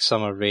something like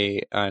Summer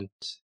Rae and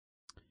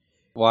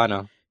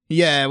Lana.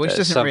 Yeah, which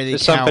doesn't really count.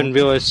 It's something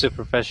really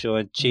superficial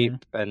and cheap,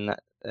 and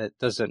it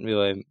doesn't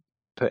really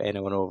put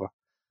anyone over.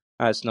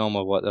 That's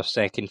normally what their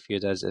second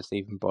feud is, if they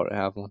even bought to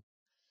have one.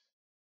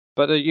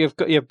 But you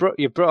brought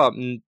up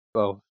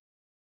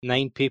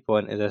 9 people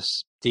into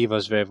this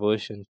Divas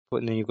Revolution,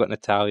 and then you've got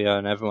Natalya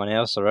and everyone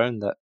else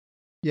around it.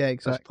 Yeah,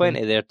 exactly. There's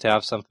plenty there to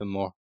have something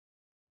more.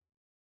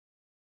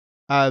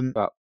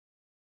 But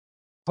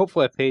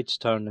hopefully a page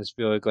turn is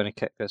really going to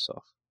kick this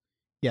off.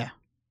 Yeah.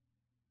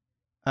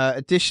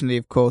 Additionally,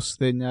 of course,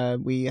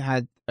 then we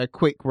had a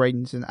quick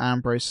Reigns and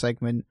Ambrose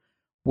segment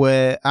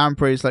where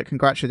Ambrose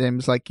congratulated him,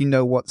 was like, you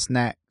know what's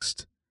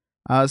next.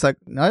 I was like,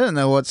 I don't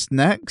know what's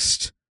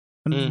next.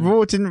 And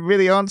Raw didn't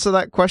really answer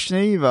that question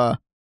either.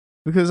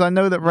 Because I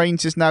know that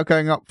Reigns is now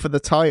going up for the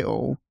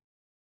title.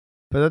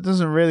 But that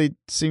doesn't really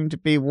seem to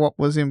be what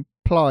was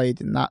implied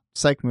in that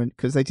segment,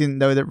 because they didn't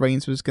know that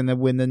Reigns was going to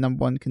win the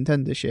number 1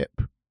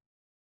 contendership.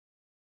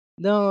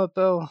 No,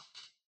 Bill.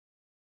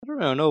 I don't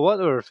really know what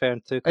they were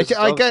referring to. I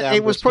get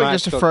it was probably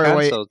just a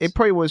throwaway. It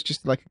probably was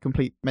just like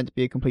meant to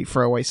be a complete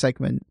throwaway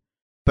segment.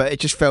 But it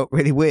just felt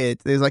really weird.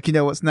 It was like, you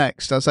know what's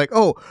next? I was like,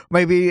 oh,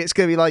 maybe it's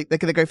going to be like, they're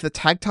going to go for the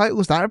tag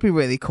titles? That would be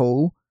really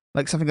cool.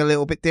 Like something a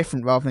little bit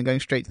different rather than going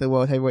straight to the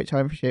World Heavyweight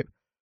Championship.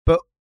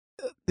 But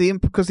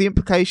because the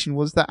implication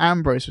was that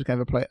Ambrose was going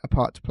to play a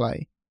part to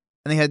play.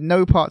 And he had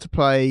no part to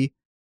play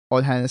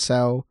on Hell in a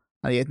Cell.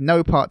 And he had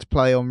no part to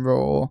play on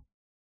Raw.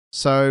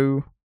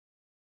 So,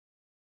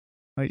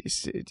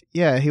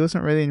 he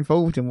wasn't really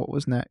involved in what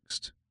was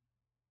next.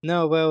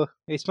 No, well,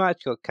 his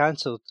match got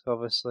cancelled,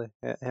 obviously,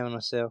 at Hell in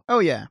a Cell. Oh,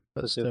 yeah,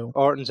 but still.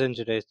 Orton's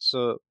injury,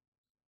 so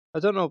I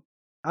don't know.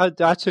 I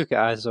took it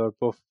as they were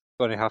both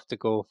going to have to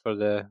go for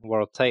the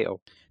world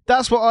title.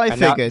 That's what I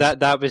figured.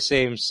 That was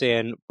him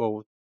saying,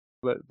 well,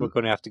 we're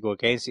going to have to go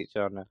against each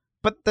other now.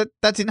 But that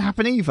didn't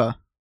happen either.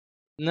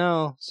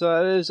 No,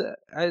 so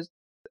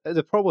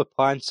they probably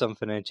planned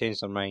something and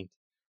changed their mind.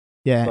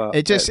 Yeah,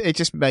 it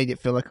just made it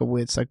feel like a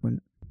weird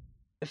segment.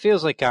 it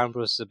feels like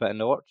Ambrose is a bit in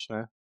the works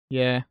now.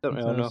 Yeah, Don't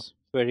it really know does.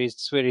 where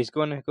he's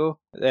going to go.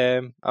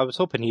 I was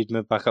hoping he'd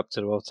move back up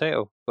to the world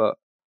title, but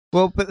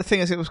Well, but the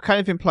thing is, it was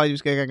kind of implied he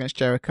was going to go against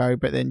Jericho,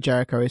 but then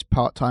Jericho is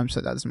part-time, so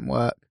that doesn't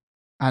work.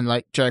 And,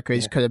 like, Jericho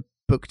is kind of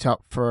booked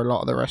up for a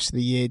lot of the rest of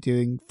the year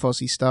doing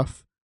Fozzy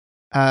stuff.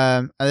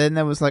 And then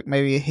there was, like,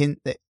 maybe a hint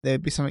that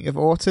there'd be something of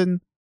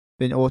Orton.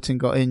 Then Orton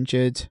got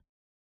injured.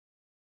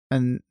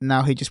 And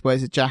now he just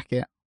wears a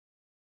jacket.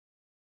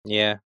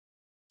 yeah.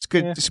 It's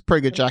good. Yeah. It's a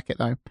pretty good jacket,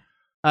 though.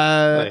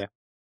 Oh, yeah.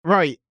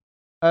 Right.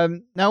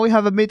 Now we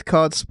have a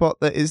mid-card spot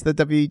that is the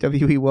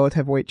WWE World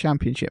Heavyweight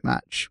Championship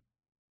match.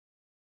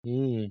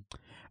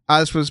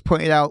 As was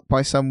pointed out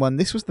by someone,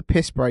 this was the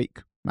piss break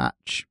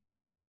match.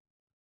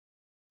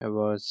 It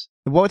was.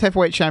 The World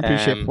Heavyweight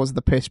Championship was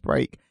the piss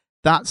break.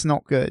 That's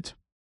not good.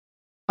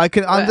 I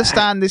can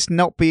understand this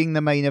not being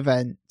the main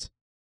event,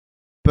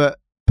 but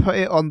put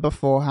it on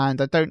beforehand.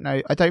 I don't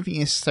know. I don't think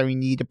you necessarily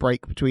need a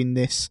break between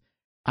this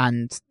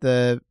and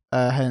the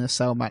Hell in a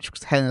Cell match, because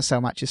the Hell in a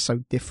Cell match is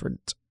so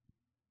different.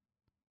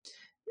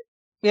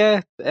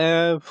 Yeah.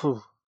 It's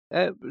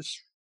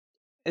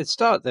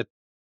not the.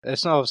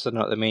 It's not obviously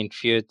not the main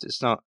feud.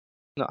 It's not.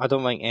 No, I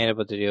don't think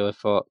anybody really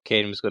thought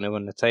Kane was going to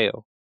win the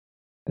title.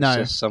 It's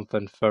just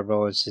something for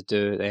Rollins to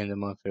do at the end of the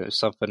month. It was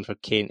something for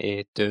Kane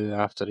to do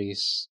after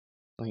his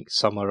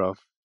summer of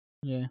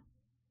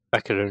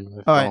bickering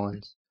with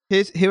Rollins.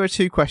 Here are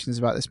two questions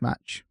about this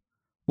match.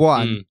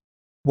 One,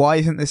 why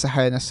isn't this a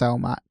Hell in a Cell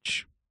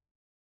match?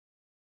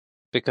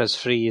 Because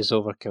 3 is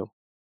overkill.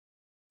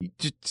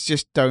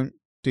 Just don't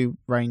do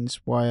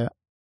Reigns Wyatt.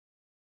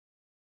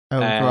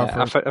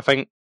 I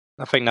think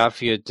that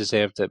feud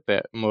deserved it a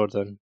bit more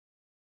than.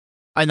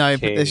 I know,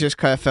 but it just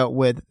kind of felt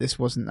weird that this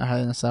wasn't a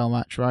Hell in a Cell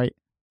match, right?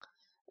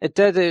 It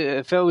did.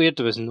 It felt weird.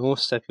 There was no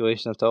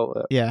stipulation at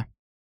all. Yeah.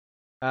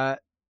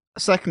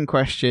 Second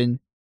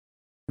question: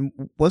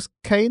 was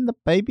Kane the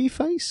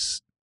babyface?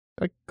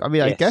 I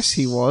mean, yes. I guess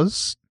he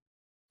was,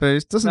 but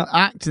it doesn't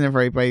act in a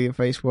very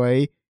babyface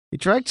way. He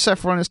dragged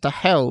Seth Rollins to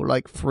hell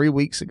 3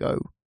 weeks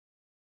ago.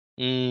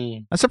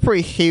 That's a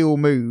pretty heel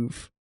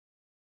move.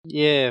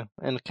 Yeah,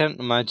 and I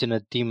can't imagine a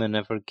demon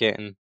ever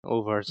getting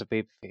over as a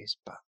babyface,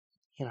 but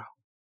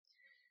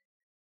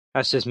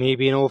that's just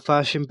maybe an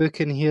old-fashioned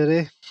booking here,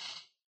 eh?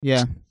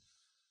 Yeah.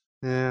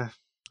 Yeah.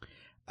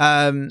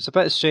 It's a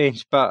bit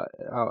strange, but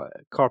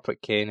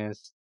Corporate Kane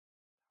is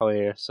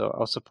hilarious, so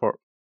I'll support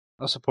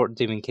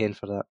Demon Kane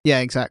for that. Yeah,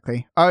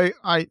 exactly.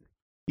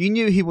 You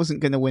knew he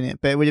wasn't going to win it,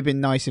 but it would have been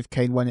nice if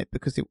Kane won it,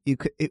 because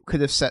it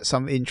could have set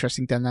some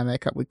interesting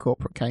dynamic up with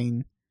Corporate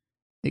Kane,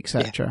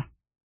 etc.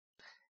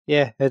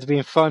 Yeah, it'd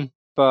been fun,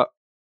 but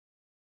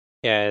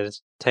the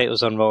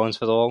title's on Rollins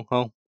for the long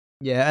haul.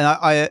 Yeah,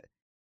 and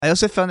I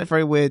also found it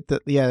very weird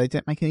that they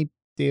didn't make any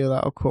deal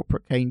out of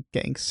Corporate Kane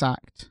getting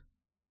sacked.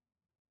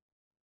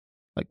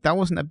 That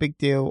wasn't a big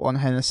deal on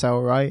Hell in a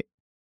Cell, right?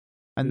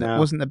 And that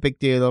wasn't a big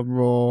deal on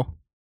Raw.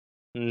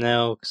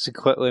 No, because he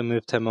quickly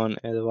moved him on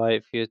to the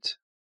Wyatt feud.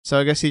 So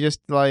I guess he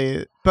just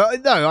but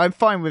no, I'm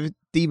fine with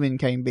Demon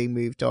Kane being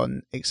moved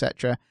on,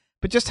 etc.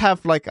 But just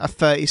have a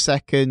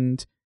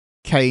 30-second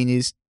Kane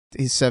his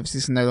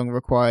services are no longer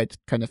required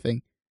kind of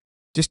thing.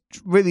 Just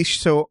really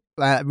short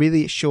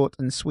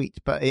and sweet,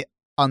 but it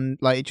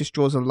just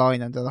draws a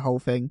line under the whole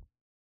thing.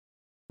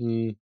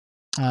 So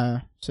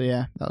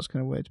yeah, that was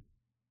kind of weird.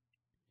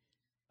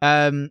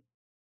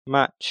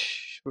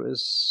 Match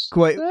was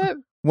wait.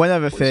 One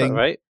other thing,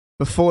 right?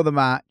 Before the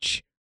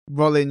match,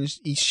 Rollins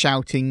he's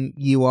shouting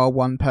 "You are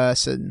one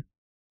person"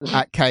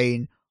 at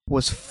Kane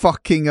was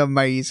fucking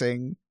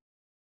amazing.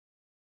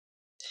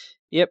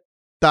 Yep,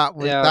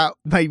 that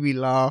made me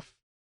laugh.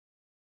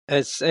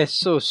 It's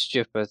so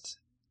stupid.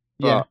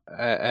 But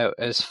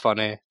it's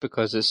funny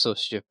because it's so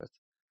stupid.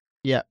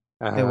 Yeah,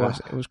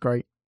 it was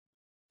great.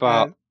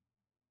 But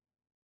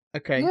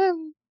okay,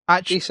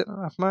 decent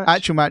enough match.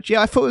 Actual match,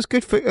 yeah, I thought it was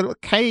good for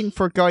Kane,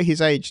 for a guy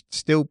his age,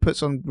 still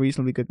puts on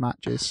reasonably good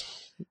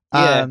matches.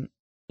 Yeah,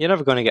 you're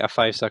never going to get a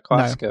 5-star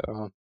classic at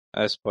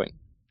this point.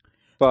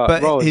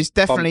 But he's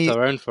definitely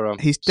around for him.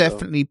 He's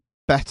definitely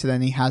better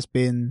than he has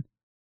been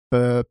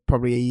for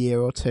probably a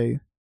year or two.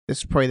 This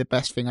is probably the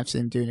best thing I've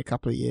seen him do in a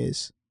couple of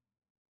years.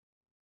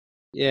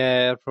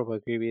 Yeah, I'd probably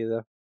agree with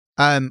you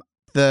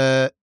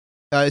there.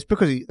 It's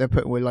because they're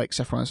putting with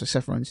Seth Rollins, so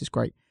Seth Rollins is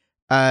great.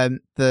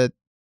 The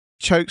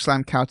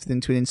chokeslam counted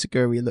into an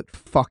enziguri looked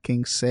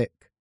fucking sick.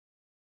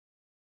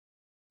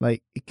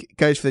 It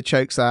goes for the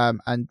chokeslam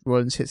and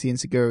Rollins hits the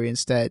enziguri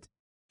instead.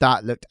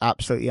 That looked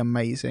absolutely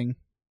amazing.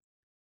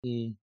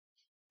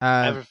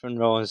 Everything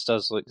Rollins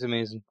does looks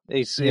amazing.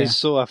 He's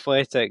so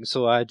athletic,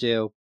 so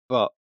agile,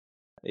 but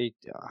he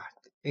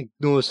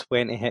knows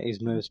when to hit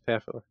his moves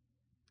perfectly.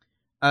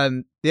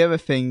 The other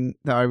thing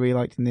that I really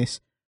liked in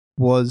this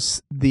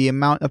was the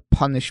amount of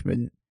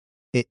punishment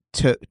it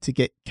took to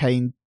get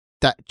Kane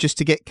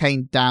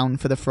down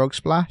for the frog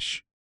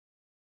splash.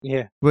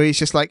 Yeah, where he's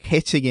just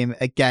hitting him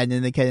again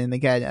and again and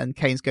again, and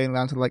Kane's going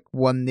down to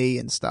one knee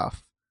and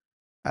stuff,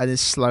 and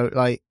it's slow.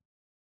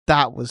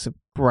 That was a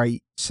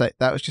great set.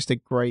 That was just a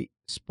great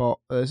spot.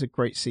 There's a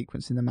great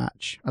sequence in the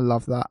match. I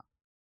love that.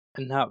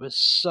 And that was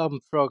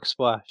some frog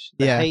splash.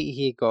 The height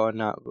he got on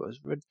that was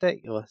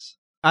ridiculous.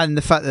 And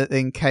the fact that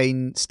then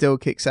Kane still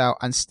kicks out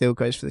and still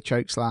goes for the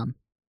choke slam.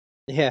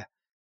 Yeah.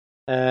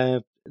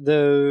 Though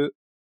I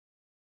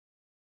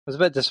was a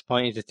bit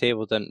disappointed the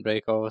table didn't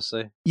break,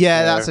 obviously.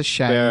 Yeah, that's a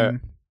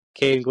shame.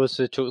 Kane goes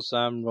for the choke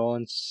slam,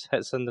 Rollins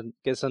gets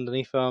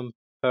underneath him,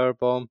 power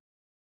bomb.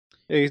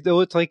 It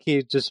looked like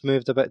he just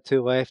moved a bit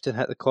too left and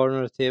hit the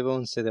corner of the table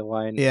instead of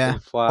lying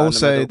flat.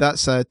 Also,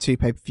 that's 2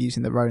 pay-per-views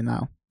in the row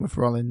now with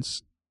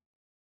Rollins.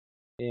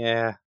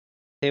 Yeah.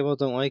 Table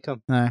don't like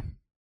him. No.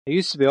 He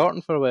used to be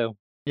Orton for a while.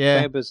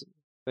 Yeah. It was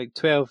like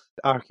 12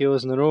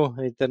 RKOs in a row.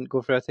 He didn't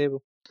go for a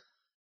table.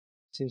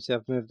 Seems to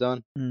have moved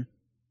on. Mm.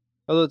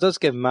 Although it does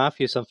give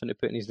Matthew something to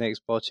put in his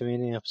next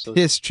Botchamania episode.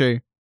 It's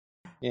true.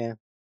 Yeah.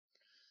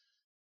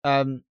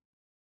 I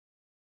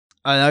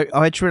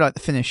really like the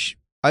finish.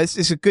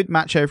 It's a good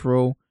match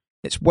overall.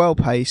 It's well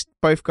paced.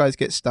 Both guys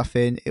get stuff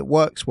in. It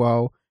works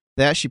well.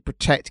 They actually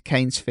protect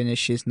Kane's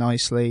finishes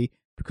nicely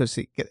because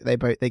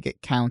they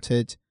get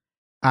countered,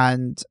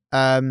 and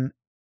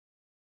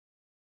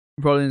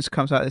Rollins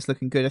comes out as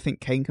looking good. I think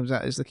Kane comes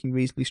out as looking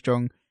reasonably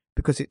strong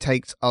because it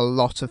takes a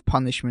lot of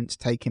punishment to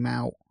take him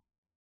out.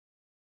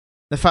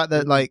 The fact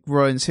that like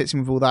Rollins hits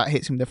him with all that,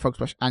 hits him with the frog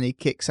splash, and he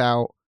kicks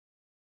out,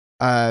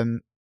 that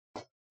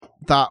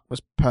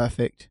was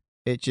perfect.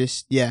 It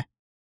just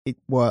it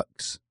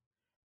works.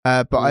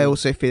 But I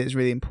also feel it's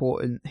really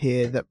important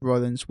here that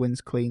Rollins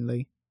wins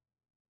cleanly.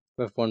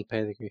 With 1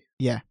 pedigree.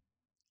 Yeah.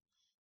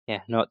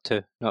 Yeah, not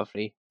 2, not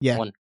 3. Yeah.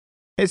 1.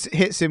 It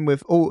hits him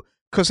with all,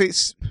 because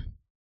it's.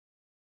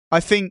 I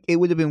think it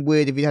would have been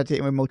weird if he had to hit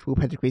him with multiple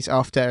pedigrees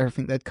after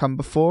everything that'd come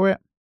before it.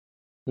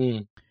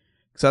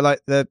 So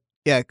like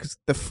because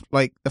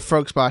the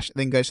frog splash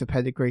then goes for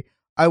pedigree.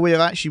 I would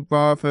have actually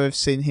rather have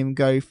seen him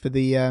go for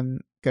the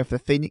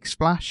Phoenix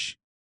splash,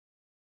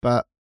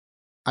 but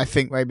I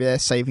think maybe they're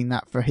saving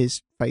that for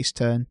his face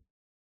turn.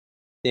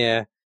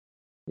 Yeah,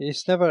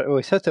 he's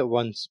hit it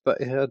once, but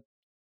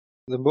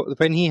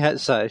when he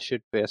hits that, it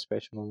should be a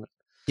special moment.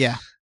 Yeah,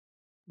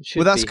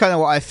 well, that's kind of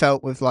what I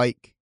felt with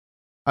like,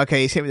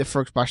 okay, he's hit with the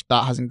frog splash,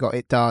 that hasn't got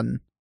it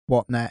done.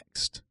 What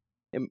next?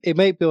 It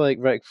might be like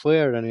Ric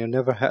Flair, and he'll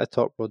never hit a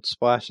top road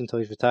splash until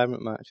his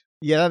retirement match.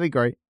 Yeah, that'd be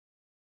great.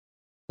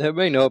 It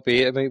might not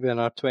be. It might be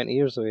another 20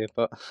 years away,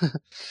 but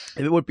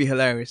it would be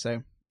hilarious.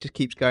 So just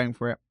keeps going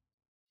for it.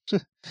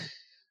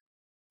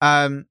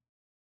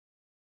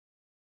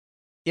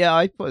 Yeah,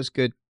 I thought it was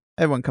good.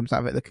 Everyone comes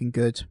out of it looking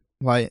good.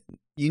 Like,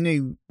 you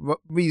knew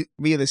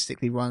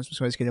realistically Rollins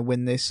was going to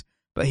win this,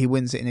 but he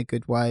wins it in a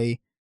good way.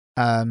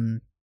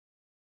 And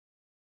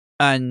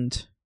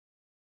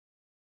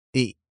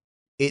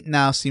it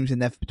now seems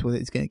inevitable that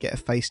he's going to get a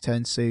face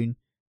turn soon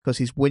because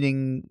he's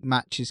winning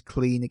matches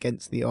clean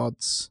against the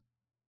odds.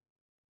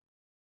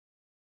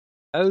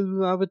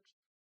 Oh, I would,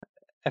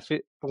 if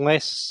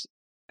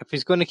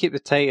he's going to keep the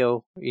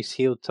title, he's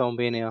healed Tom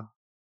Mania.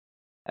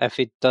 If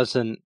he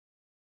doesn't,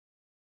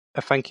 I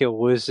think he'll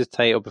lose the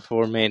title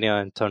before Mania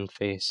and turn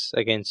face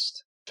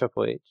against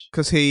Triple H.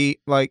 Because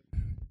he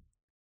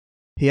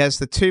has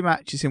the 2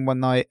 matches in one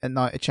night at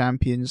Night of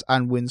Champions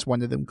and wins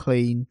one of them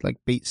clean, like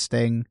beats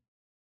Sting.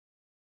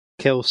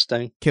 Kills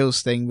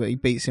Sting, but he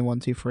beats him 1,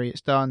 2, 3. It's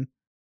done.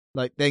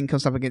 Like, then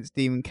comes up against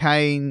Demon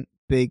Kane,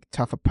 big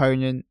tough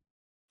opponent.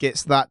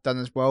 Gets that done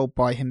as well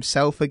by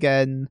himself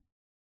again.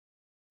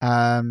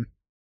 And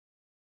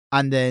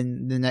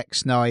then the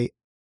next night,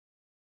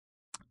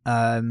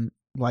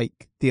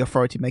 like the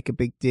Authority make a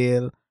big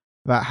deal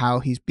about how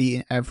he's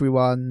beaten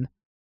everyone.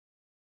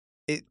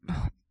 I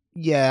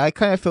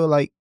kind of feel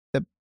like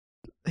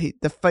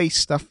the face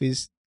stuff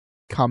is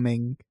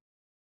coming.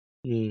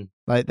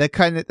 Like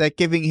they're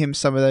giving him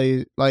some of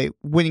those, like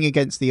winning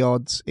against the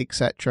odds,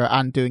 etc.,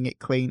 and doing it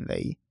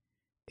cleanly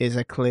is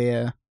a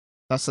clear.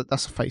 That's a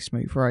face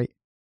move, right?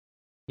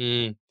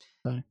 So.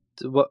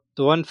 The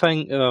one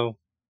thing,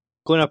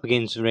 going up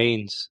against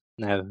Reigns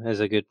now is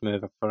a good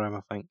move for him.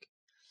 I think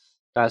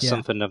that's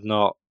something I've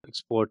not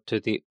explored too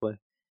deeply.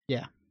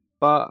 Yeah,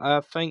 but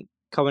I think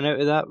coming out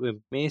of that, we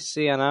may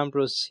see an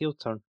Ambrose heel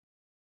turn.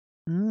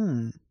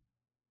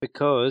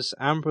 Because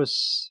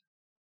Ambrose,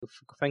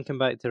 thinking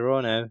back to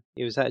Raw now,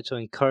 he was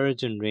actually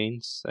encouraging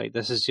Reigns, like,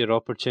 this is your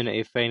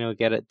opportunity to finally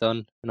get it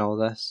done and all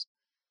this.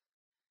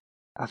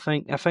 I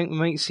think we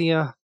might see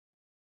an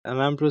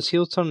Ambrose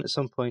heel turn at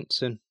some point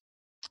soon.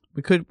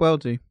 We could well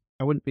do.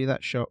 I wouldn't be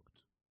that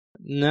shocked.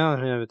 No,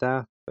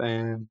 that.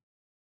 And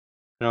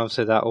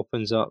obviously that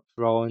opens up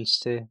Rollins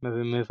to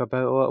maybe move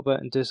about a little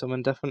bit and do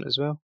something different as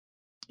well.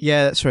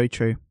 Yeah, that's very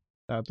true.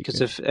 Because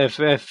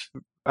if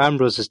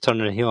Ambrose is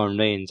turning heel on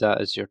Reigns,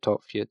 that is your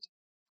top feud.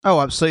 Oh,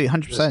 absolutely,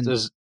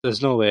 100%.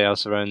 There's no way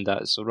else around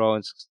that, so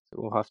Rollins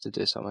will have to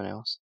do something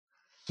else.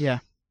 Yeah.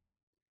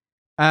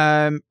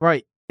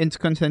 Right,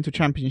 Intercontinental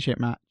Championship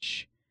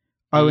match.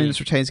 Owens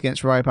retains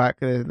against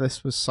Ryback.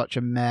 This was such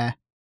a meh.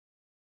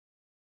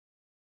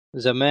 It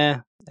was a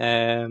meh.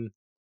 It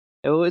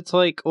looked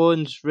like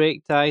Owens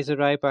raked the eyes of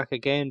Ryback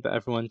again, but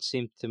everyone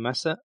seemed to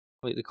miss it.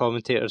 like the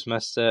commentators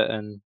missed it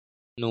and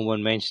no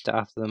one mentioned it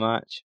after the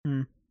match.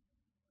 Hmm.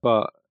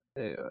 But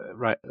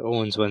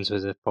Owens wins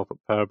with a pop-up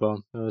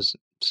powerbomb. There's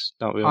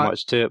not really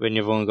much to it when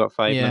you've only got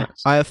 5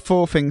 minutes. I have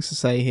 4 things to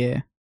say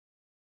here.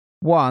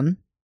 One,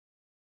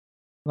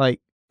 like,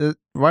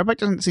 Ryback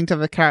doesn't seem to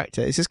have a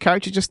character. Is his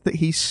character just that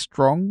he's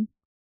strong?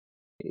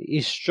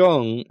 He's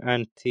strong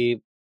and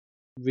he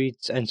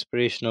reads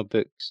inspirational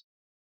books.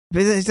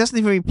 But he doesn't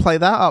even really play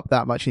that up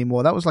that much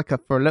anymore. That was like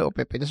for a little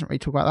bit, but he doesn't really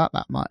talk about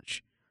that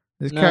much.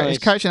 His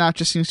character now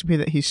just seems to be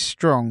that he's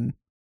strong.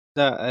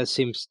 That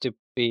seems to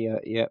be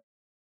it, yep.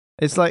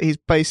 It's like he's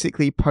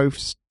basically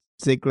post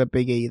Ziggler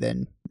Big E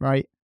then,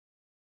 right?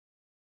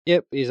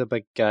 Yep, he's a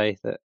big guy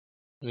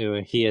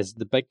he is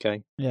the big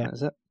guy. Yeah.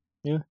 That's it.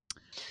 Yeah.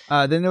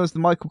 Then there was the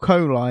Michael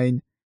Cole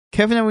line.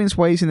 Kevin Owens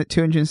weighs in at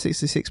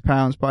 266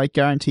 pounds, but I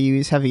guarantee you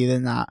he's heavier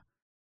than that.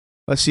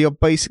 So you're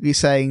basically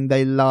saying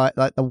they lie,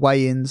 like the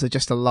weigh-ins are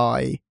just a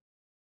lie.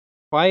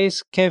 Why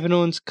is Kevin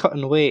Owens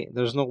cutting weight?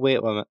 There's no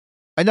weight limit.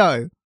 I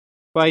know.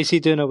 Why is he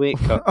doing a weight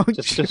cut?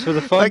 just for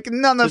the fun? Like,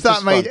 none of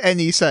that made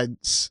any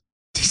sense.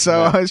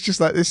 So I was just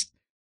like, this.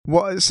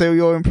 What? So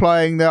you're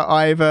implying that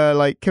either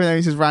like Kevin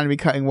Owens is randomly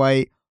cutting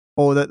weight,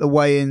 or that the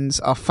weigh-ins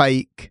are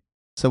fake?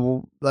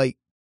 So like,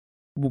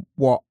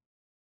 what?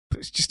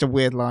 It's just a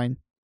weird line.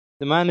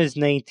 The man is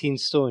 19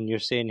 stone. You're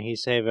saying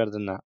he's heavier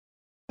than that?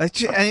 And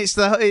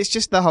it's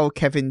just the whole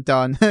Kevin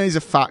Dunn he's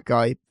a fat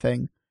guy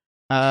thing.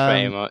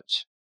 Pretty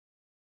much.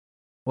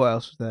 What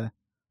else was there?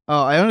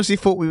 Oh, I honestly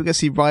thought we were going to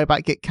see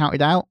Ryback get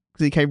counted out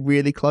because he came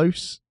really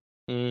close.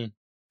 It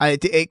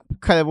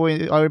kind of, I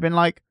would have been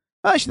like,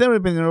 actually, that would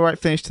have been the right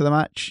finish to the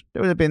match. It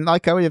would have been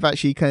like, I would have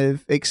actually kind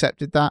of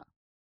accepted that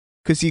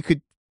because you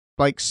could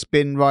like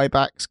spin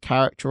Ryback's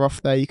character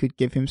off there. You could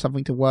give him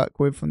something to work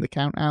with from the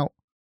count out.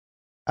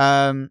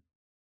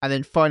 And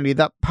then finally,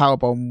 that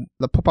powerbomb,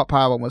 the pop-up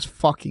powerbomb was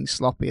fucking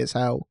sloppy as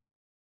hell.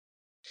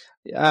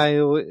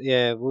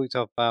 Worked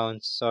off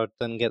balance, or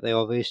didn't get the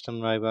ovation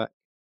on Ryback.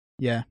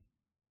 Yeah.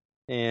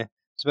 Yeah,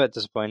 it's a bit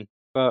disappointing.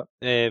 But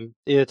he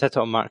did it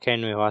on Mark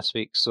Henry last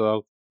week, so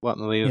I'll let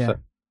him away with it.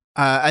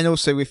 And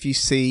also, if you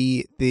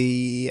see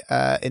the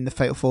in the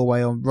Fatal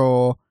 4-Way on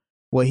Raw,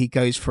 where he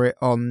goes for it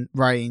on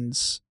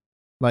Reigns,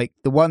 like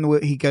the one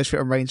where he goes for it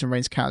on Reigns and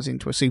Reigns counters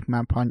into a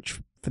Superman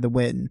punch for the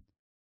win,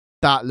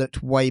 that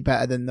looked way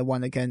better than the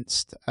one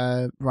against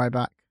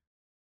Ryback.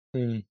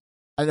 And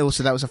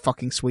also, that was a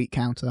fucking sweet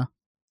counter.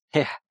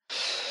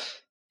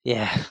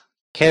 Yeah.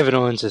 Kevin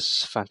Owens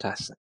is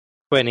fantastic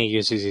when he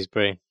uses his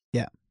brain.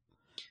 Yeah.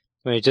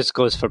 When he just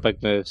goes for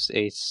big moves,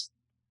 he's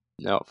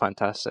not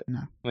fantastic.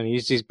 No. When he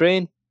uses his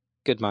brain,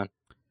 good man.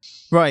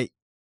 Right.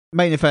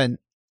 Main event.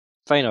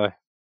 Finally.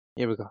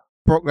 Here we go.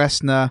 Brock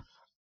Lesnar,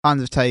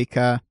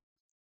 Undertaker,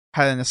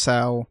 Hell in a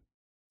Cell,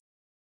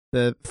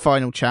 the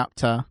final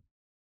chapter.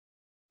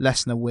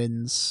 Lesnar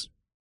wins.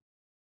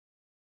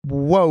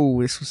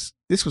 Whoa, this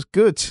was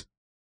good.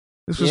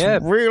 This was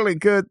really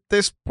good.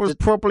 This was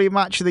probably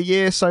match of the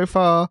year so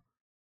far.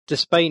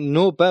 Despite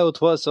no build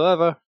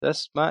whatsoever,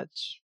 this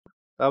match,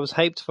 I was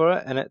hyped for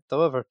it and it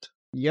delivered.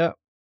 Yep.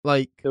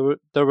 Like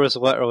there was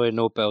literally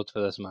no build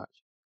for this match.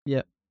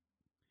 Yep.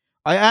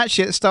 I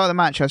actually, at the start of the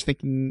match, I was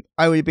thinking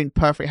I would have been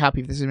perfectly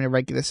happy if this had been a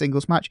regular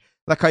singles match.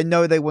 Like, I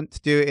know they want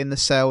to do it in the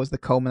cell as the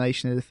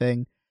culmination of the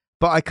thing,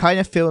 but I kind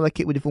of feel like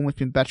it would have almost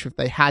been better if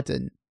they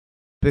hadn't,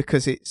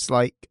 because it's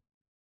like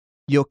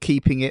you're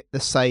keeping it the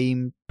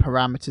same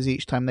parameters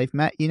each time they've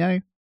met, you know?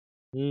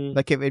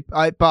 Like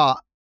but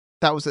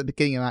that was at the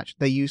beginning of the match.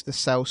 They used the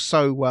cell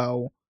so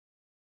well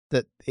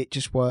that it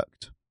just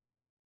worked.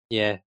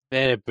 Yeah,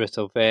 very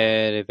brutal,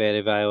 very, very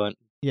violent.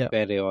 Yeah,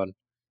 very on.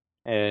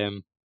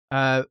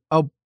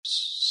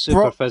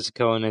 Super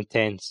physical and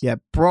intense. Yeah,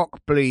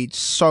 Brock bleeds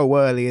so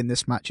early in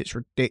this match, it's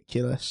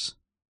ridiculous.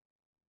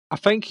 I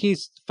think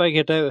he's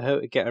figured out how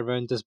to get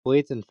around this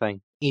bleeding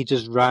thing. He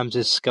just rams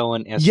his skull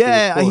into a steel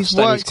post, he's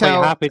worked he's quite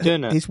out. Happy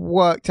doing it. He's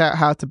worked out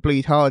how to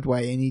bleed hard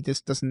way, and he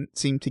just doesn't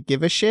seem to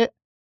give a shit.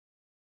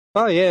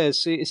 Oh yeah, it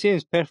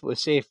seems perfectly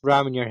safe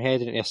ramming your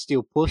head into a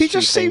steel post. He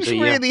just seems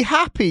really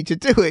happy to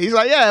do it. He's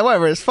like, yeah,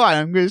 whatever, it's fine.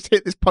 I'm going to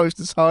hit this post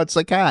as hard as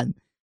I can.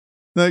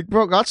 Like,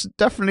 Brock, that's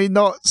definitely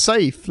not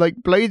safe. Like,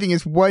 blading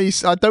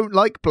is I don't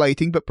like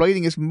blading, but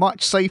blading is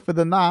much safer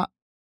than that.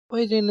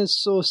 Blading is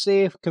so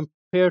safe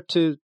compared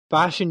to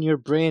bashing your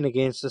brain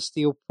against a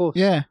steel post.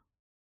 Yeah.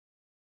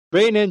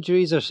 Brain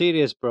injuries are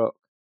serious, Brock.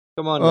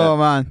 Come on, Oh,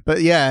 man.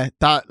 But yeah,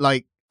 that,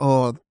 like,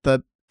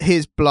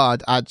 his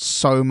blood adds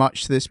so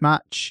much to this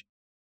match.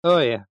 Oh,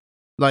 yeah.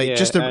 Like,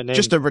 just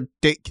a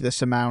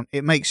ridiculous amount.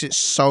 It makes it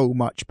so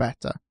much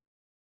better.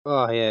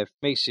 Oh, yeah. It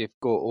makes you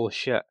go, oh,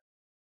 shit,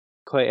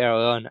 quite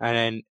early on. And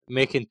then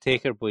making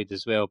Taker bleed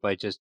as well by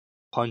just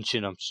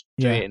punching him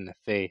straight in the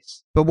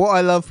face. But what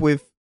I love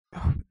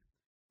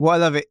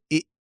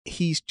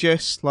he's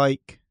just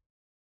like,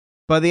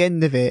 by the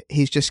end of it,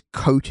 he's just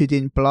coated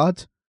in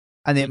blood,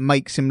 and it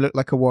makes him look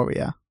like a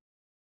warrior.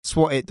 That's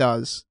what it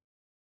does.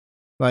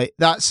 Like,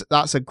 that's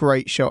a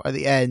great shot at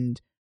the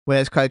end,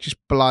 where it's kind of just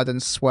blood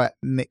and sweat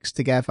mixed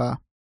together.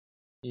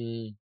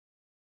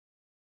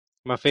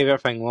 My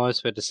favourite thing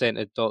was where they sent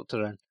the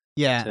Doctor in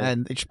Yeah, to-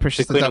 and it just to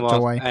pushes the clean him Doctor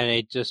off, away. and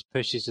it just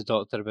pushes the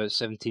Doctor about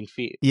 17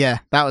 feet. Yeah,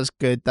 that was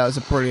good. That was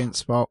a brilliant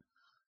spot.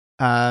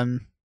 For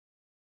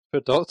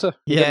Doctor,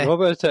 he Yeah. didn't know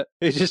about it.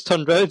 He just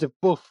turned round and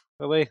poof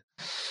away.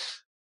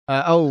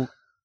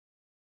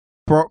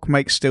 Brock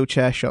makes steel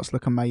chair shots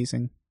look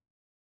amazing.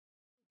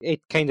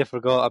 He kind of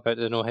forgot about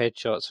the no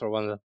headshots for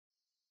one of them.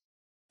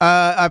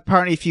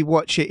 Apparently, if you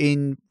watch it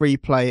in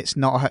replay,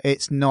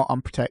 it's not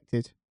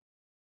unprotected.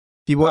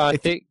 If you watch,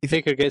 if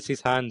Taker gets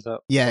his hands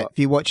up. yeah, but if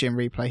you watch it in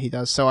replay, he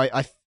does. So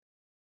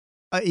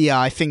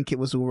I think it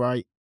was all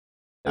right.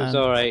 it was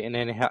all right, and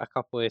then he hit a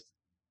couple of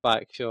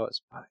back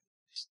shots. But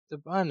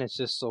the man is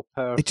just so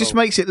powerful. It just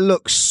makes it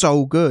look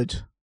so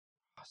good.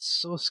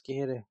 It's so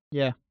scary.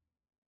 Yeah.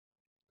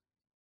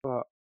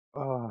 But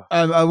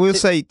I will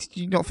say, did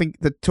you not think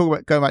talk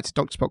about going back to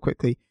Dr. Spock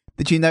quickly?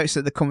 Did you notice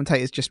that the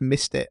commentators just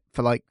missed it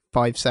for like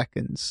 5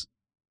 seconds?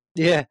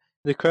 yeah,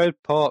 the crowd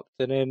popped,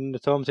 and then the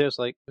commentator's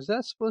like, "Was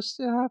that supposed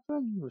to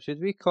happen? Should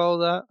we call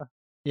that?"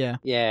 Yeah.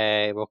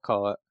 Yeah, we'll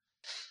call it.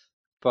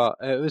 But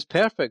it was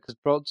perfect because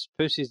Brock just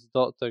pushes the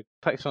Doctor,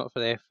 picks him up for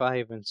the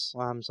F5, and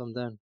slams him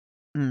down.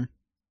 Mm.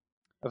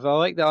 I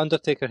like that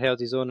Undertaker held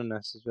his own in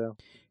this as well.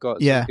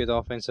 Got some good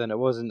offense, and it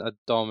wasn't a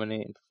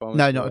dominating performance.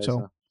 No, not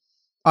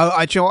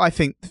at all. I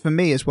think for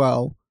me as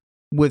well,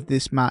 with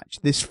this match,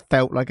 this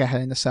felt like a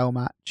Hell in a Cell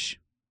match.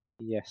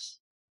 Yes.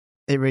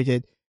 It really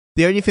did.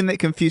 The only thing that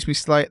confused me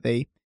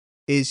slightly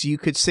is you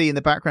could see in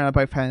the background of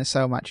both Hell in a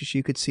Cell matches,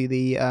 you could see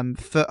the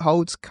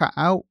footholds cut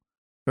out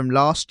from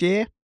last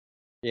year.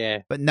 Yeah.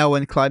 But no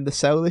one climbed the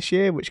cell this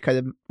year, which kind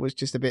of was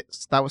just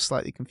that was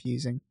slightly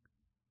confusing.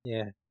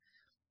 Yeah.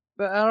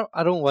 But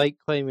I don't like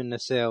climbing the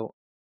cell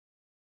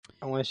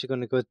unless you're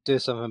going to go do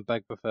something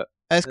big with it.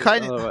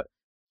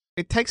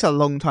 It takes a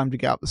long time to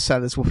get up the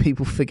cell, is what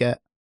people forget.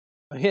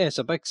 Yeah, it's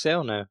a big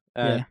cell now.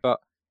 But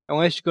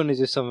unless you're going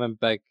to do something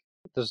big,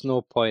 there's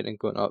no point in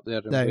going up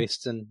there and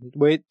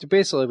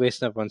basically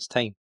wasting everyone's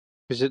time.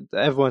 Because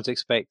everyone's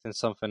expecting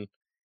something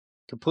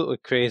completely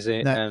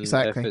crazy, and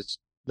exactly. if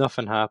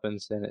nothing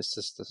happens, then it's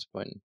just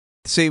disappointing.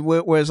 See,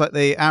 whereas like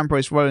the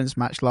Ambrose Rollins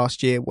match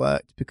last year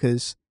worked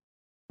because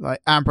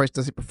like Ambrose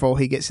does it before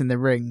he gets in the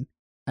ring,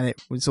 and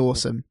it was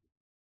awesome.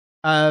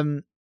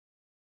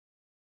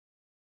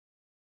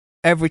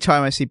 Every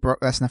time I see Brock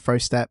Lesnar throw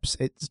steps,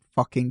 it's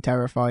fucking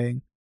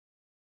terrifying.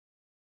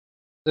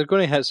 They're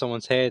going to hit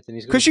someone's head, and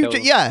he's going to kill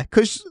them. Yeah,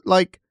 because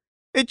like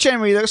it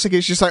generally looks like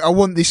it's just like, I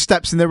want these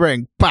steps in the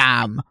ring,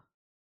 bam,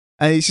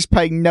 and he's just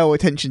paying no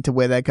attention to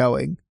where they're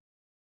going.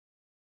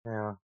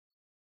 Yeah,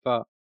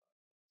 but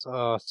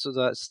so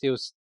that steel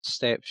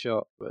step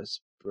shot was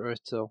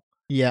brutal.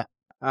 Yeah,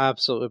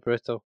 absolutely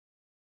brutal.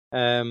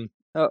 I'm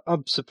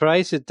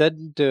surprised it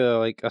didn't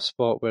do a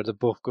spot where they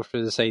both go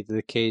through the side of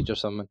the cage or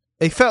something.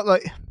 It felt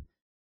like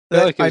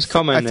it was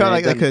coming. I felt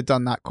like they could have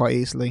done that quite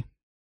easily.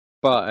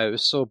 But it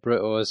was so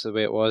brutal as the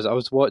way it was.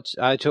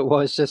 I actually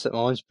watched this at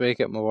my lunch break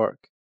at my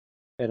work,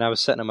 and I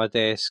was sitting at my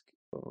desk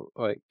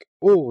like,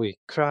 holy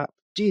crap,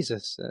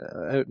 Jesus!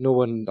 No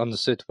one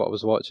understood what I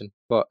was watching,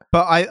 but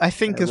I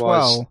think as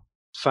well,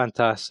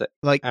 fantastic.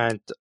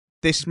 And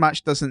this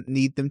match doesn't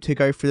need them to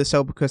go through the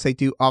cell because they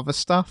do other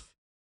stuff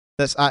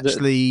that's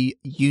actually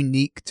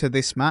unique to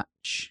this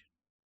match.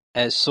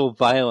 It's so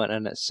violent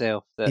in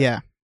itself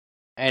that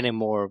any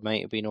more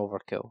might have been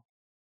overkill.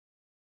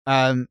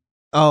 I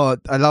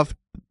love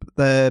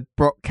the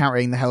Brock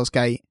countering the Hell's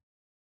Gate.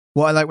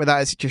 What I like with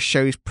that is it just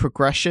shows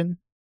progression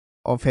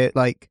of it,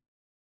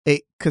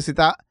 because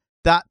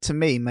that to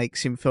me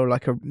makes him feel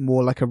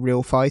more like a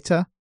real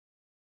fighter,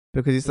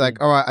 because it's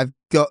like, all right,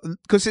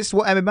 because it's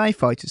what MMA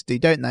fighters do,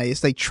 don't they?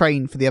 Is they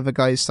train for the other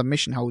guy's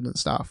submission hold and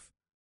stuff.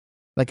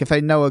 Like if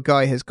they know a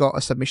guy has got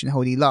a submission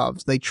hold he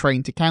loves, they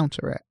train to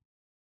counter it.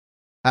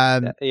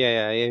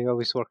 You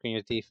always work on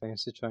your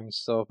defense to try and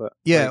stop it.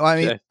 Yeah,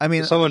 I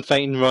mean, someone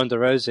fighting Ronda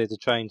Rousey to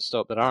try and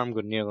stop their arm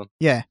going near them.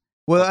 Yeah,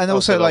 well, and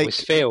also always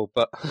fail,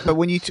 but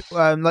when you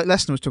like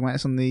Lesnar was talking about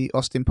this on the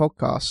Austin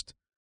podcast,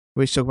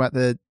 where he's talking about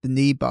the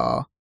knee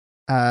bar,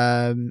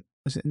 the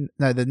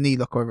knee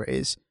lock, whatever it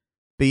is.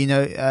 But he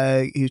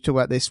was talking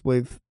about this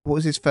with what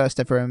was his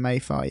first ever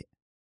MMA fight?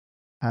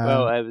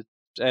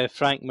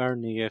 Frank Mir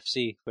in the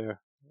UFC, where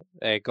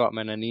got him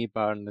in a knee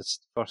bar in the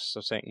first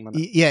or second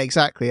minute. Yeah,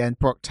 exactly. And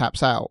Brock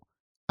taps out,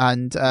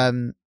 and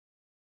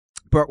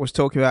Brock was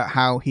talking about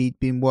how he'd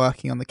been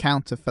working on the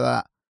counter for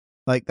that.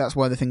 Like that's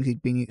one of the things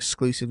he'd been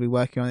exclusively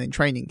working on in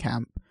training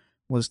camp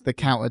was the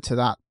counter to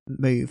that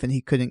move, and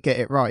he couldn't get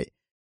it right.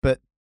 But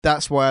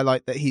that's why I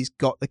like that he's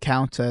got the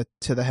counter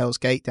to the Hell's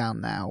Gate down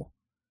now.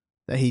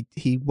 That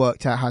he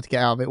worked out how to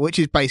get out of it, which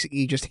is basically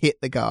you just hit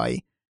the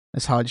guy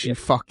as hard as you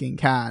fucking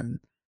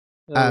can.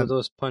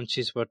 Those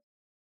punches were,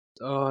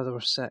 they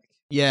were sick.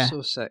 Yeah,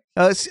 so sick.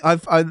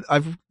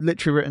 I've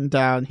literally written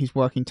down he's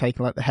working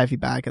taking like the heavy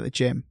bag at the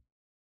gym.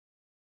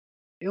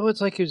 It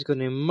looks like he was going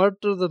to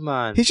murder the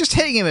man. He's just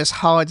hitting him as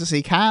hard as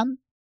he can.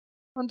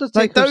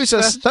 Undertaker's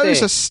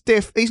those are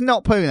stiff. He's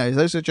not pulling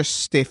those are just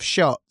stiff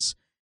shots.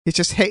 He's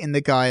just hitting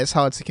the guy as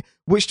hard as he can.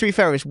 Which, to be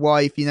fair, is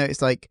why if you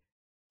notice, like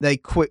they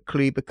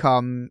quickly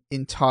become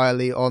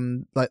entirely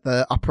on like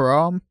the upper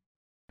arm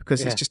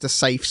because it's just a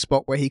safe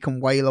spot where he can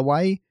wail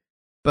away.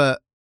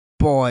 But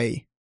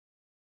boy,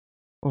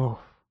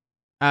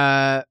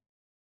 yeah,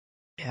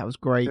 it was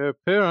great.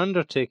 Poor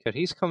Undertaker,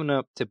 he's coming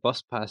up to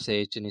bus pass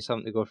age and he's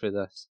having to go through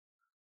this.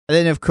 And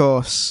then, of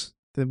course,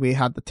 we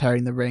had the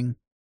tearing the ring,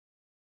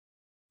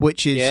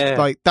 which is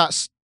like,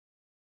 that's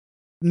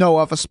no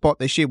other spot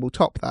this year will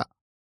top that.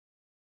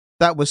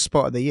 That was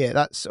spot of the year.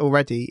 That's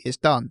already is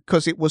done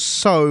because it was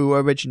so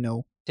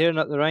original. Tearing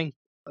up the ring,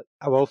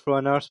 I will throw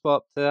another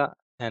spot to that,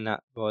 and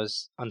that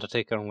was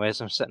Undertaker and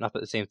Lesnar sitting up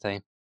at the same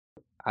time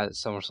at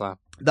SummerSlam.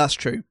 That's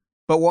true.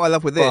 But what I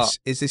love with this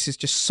is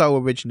just so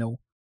original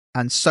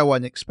and so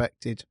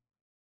unexpected.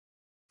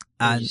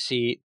 And you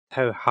see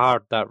how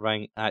hard that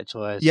ring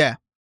actually is. Yeah.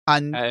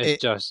 And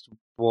it's just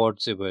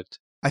boards of wood.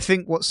 I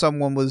think what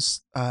someone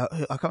was, I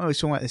can't remember who was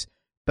talking about this,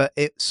 but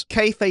it's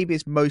kayfabe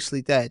is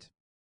mostly dead.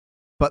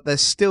 But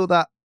there's still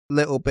that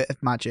little bit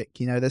of magic,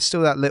 there's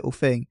still that little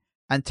thing.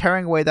 And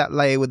tearing away that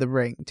layer with the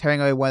ring, tearing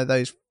away one of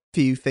those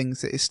few things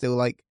that is still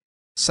like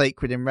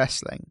sacred in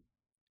wrestling.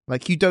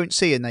 Like you don't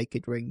see a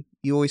naked ring.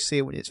 You always see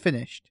it when it's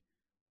finished.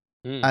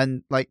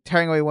 And like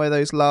tearing away one of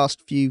those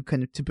last few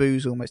kind of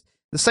taboos almost.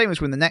 The same as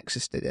when the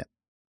Nexus did it.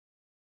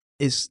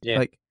 Is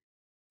like,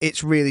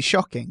 it's really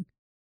shocking.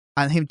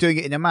 And him doing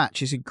it in a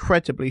match is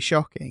incredibly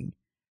shocking.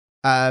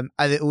 And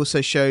it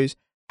also shows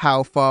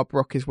how far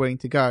Brock is willing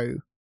to go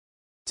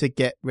to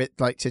get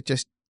to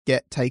just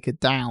get Taker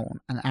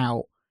down and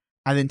out,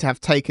 and then to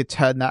have Taker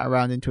turn that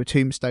around into a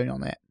tombstone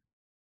on it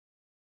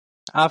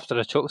after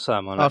a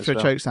chokeslam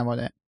on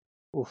it.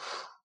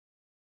 Oof.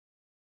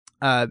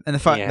 And the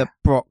fact that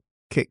Brock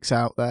kicks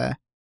out there,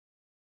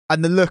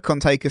 and the look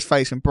on Taker's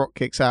face when Brock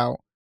kicks out,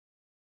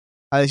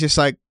 and it's just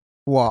like,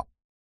 what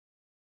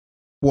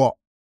do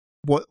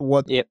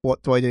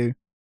I do?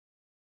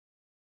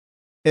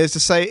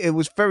 It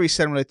was very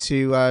similar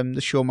to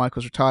the Shawn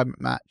Michaels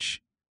retirement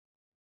match.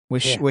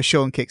 Where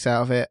Shawn kicks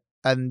out of it,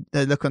 and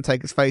the look on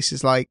Taker's face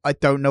is like, I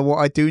don't know what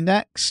I do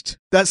next.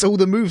 That's all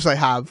the moves I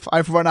have.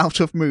 I've run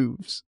out of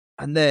moves.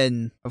 And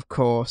then, of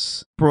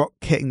course, Brock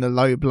hitting the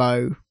low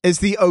blow is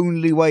the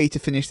only way to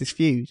finish this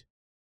feud.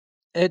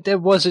 It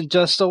wasn't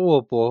just a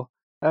low blow.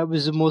 It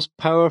was the most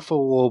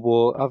powerful low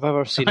blow I've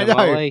ever seen in my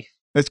life.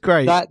 It's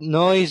great. That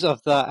noise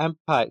of that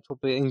impact will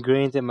be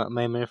ingrained in my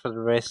memory for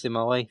the rest of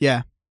my life.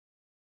 Yeah.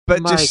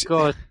 But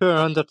God, poor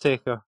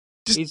Undertaker.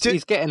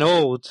 He's getting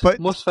old.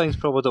 But most things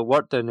probably don't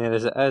work down there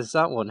as it is.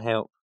 That won't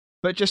help.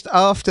 But just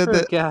after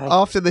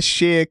the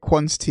sheer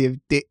quantity of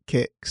dick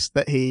kicks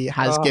that he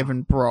has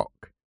given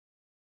Brock,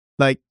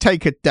 like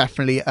Taker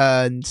definitely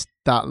earned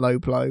that low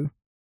blow.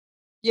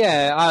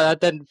 Yeah, I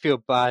didn't feel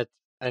bad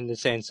in the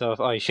sense of,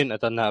 you shouldn't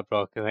have done that,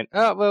 Brock. I went,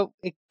 well,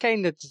 it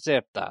kind of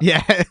deserved that.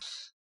 Yeah.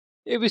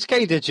 It was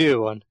kind of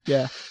due one.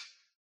 Yeah.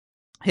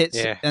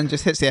 And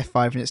just hits the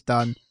F5 and it's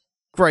done.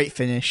 Great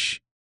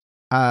finish.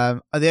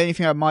 The only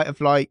thing I might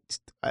have liked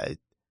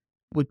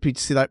would be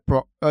to see like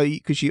Brock,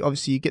 because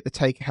you get the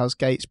Taker Hell's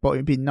Gates, but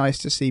it'd be nice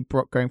to see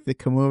Brock going for the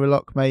Kimura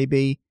lock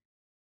maybe.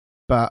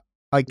 But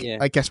I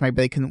guess maybe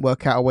they couldn't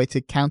work out a way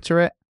to counter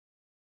it.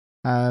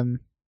 No,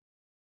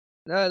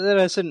 there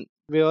isn't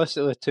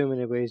realistically too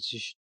many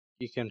ways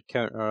you can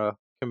counter a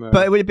Kimura.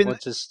 But it would have been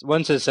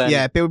once it's in.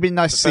 Yeah, but it would be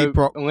nice to see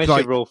Brock unless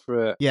you roll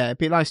through it. Yeah, it'd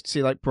be nice to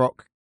see like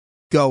Brock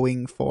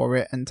going for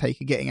it and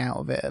Taker getting out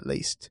of it at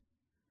least.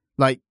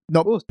 Like,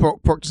 not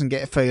Brock doesn't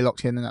get it fully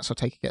locked in, and that's how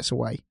Taker gets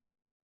away.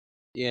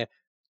 Yeah,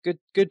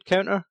 good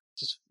counter.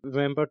 Just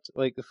remembered,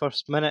 like the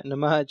first minute in the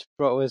match,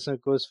 Brock Lesnar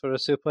goes for a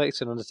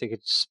suplex, and Undertaker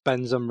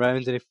spins him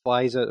round, and he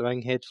flies out the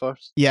ring head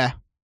first. Yeah,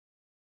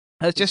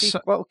 it's just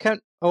I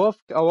love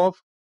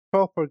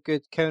proper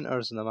good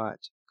counters in the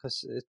match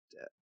because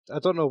I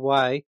don't know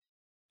why,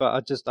 but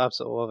I just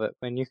absolutely love it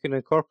when you can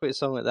incorporate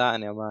something like that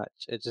in a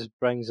match. It just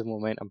brings the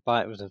momentum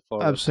backwards and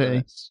forwards.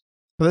 Absolutely.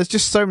 But there's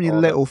just so many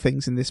little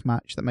things in this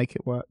match that make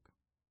it work.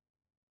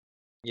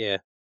 Yeah.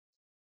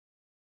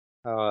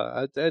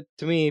 To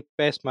me,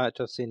 best match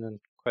I've seen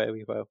in quite a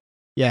wee while.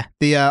 Yeah,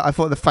 I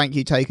thought the thank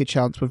you Taker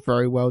chants were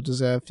very well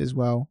deserved as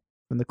well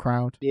from the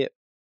crowd. Yep.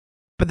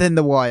 But then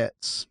the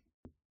Wyatts.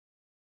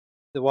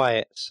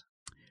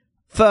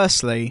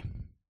 Firstly,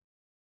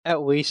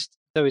 at least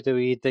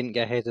WWE didn't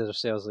get ahead of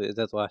themselves like they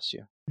did last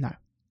year. No.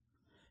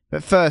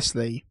 But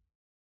firstly,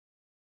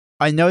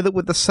 I know that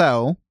with the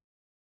cell,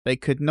 they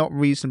could not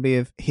reasonably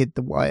have hid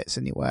the Wyatts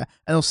anywhere.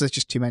 And also, there's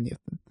just too many of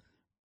them.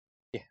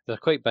 Yeah, they're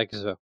quite big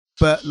as well.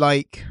 But,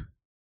 like,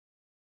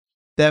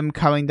 them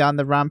coming down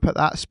the ramp at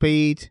that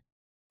speed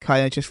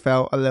kind of just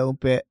felt a little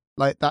bit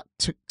like that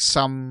took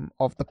some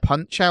of the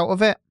punch out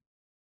of it.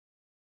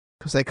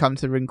 Because they come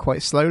to the ring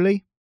quite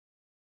slowly.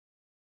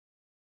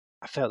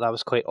 I felt that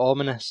was quite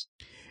ominous.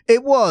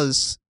 It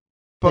was.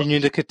 But they knew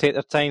they could take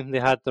their time.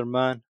 They had their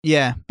man.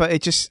 Yeah, but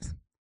it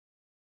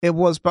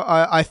was. But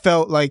I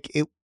felt like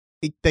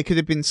they could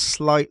have been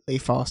slightly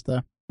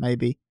faster,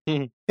 maybe.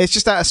 It's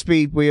just at a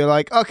speed where you're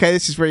like, okay,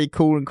 this is really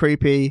cool and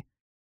creepy.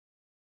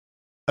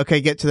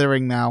 Okay, get to the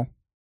ring now.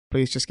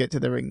 Please just get to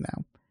the ring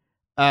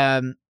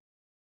now.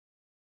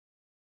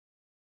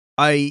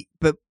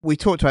 But we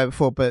talked about it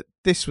before, but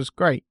this was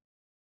great.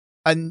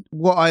 And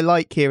what I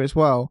like here as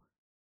well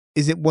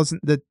is it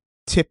wasn't the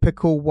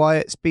typical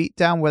Wyatt's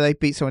beatdown where they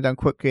beat someone down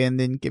quickly and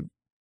then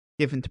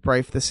give him to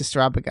Bray for the Sister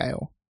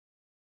Abigail.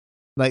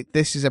 Like,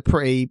 this is a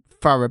pretty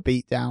thorough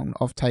beatdown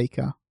of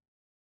Taker.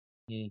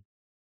 Mm.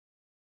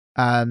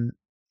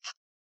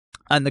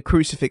 And the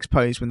crucifix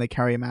pose when they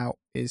carry him out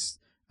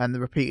and the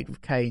repeated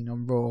with Kane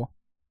on Raw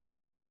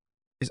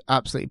is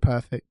absolutely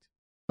perfect.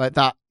 Like,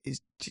 that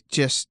is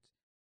just,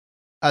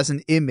 as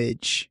an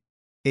image,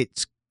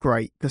 it's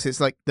great because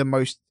it's like the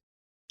most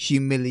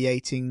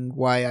humiliating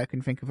way I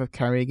can think of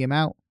carrying him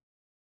out.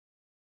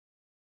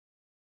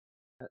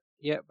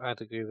 Yep,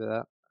 I'd agree with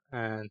that.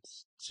 And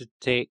to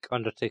take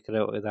Undertaker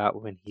out of that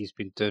when he's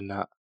been doing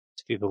that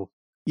to people.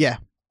 Yeah.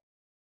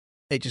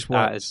 It just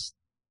works.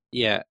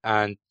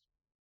 And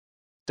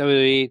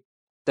WWE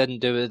didn't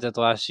do what they did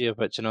last year,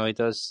 but he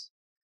does.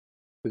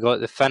 We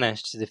got the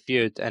finish to the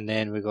feud, and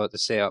then we got the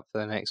setup for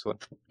the next one.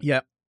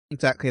 Yeah,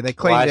 exactly. They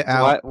cleaned it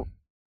out.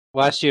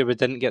 Last year we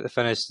didn't get the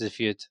finish to the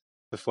feud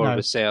before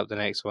we set up the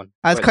next one.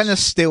 It's kind of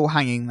still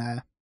hanging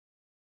there.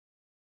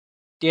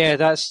 Yeah,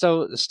 that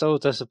still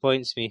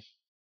disappoints me.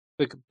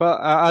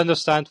 But I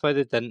understand why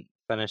they didn't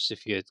finish the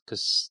feud,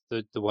 because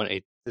they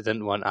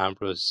didn't want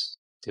Ambrose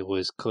to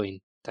lose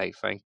clean type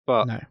thing.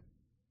 But no.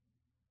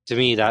 To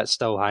me, that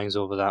still hangs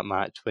over that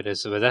match.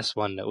 Whereas with this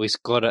one, at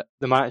least got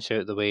the match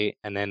out of the way,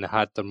 and then they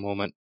had their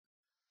moment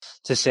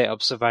to set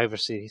up Survivor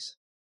Series.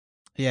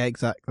 Yeah,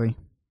 exactly.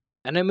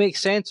 And it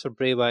makes sense for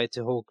Bray Wyatt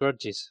to hold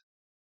grudges.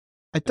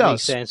 It does.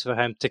 Makes sense for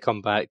him to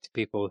come back to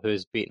people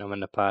who's beaten him in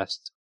the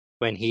past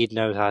when he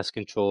now has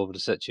control over the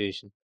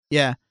situation.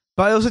 Yeah,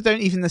 but I also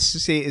don't even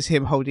necessarily see it as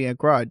him holding a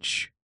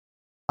grudge.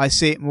 I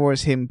see it more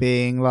as him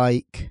being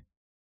like,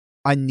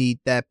 I need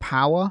their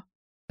power.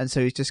 And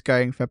so he's just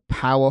going for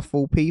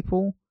powerful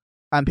people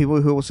and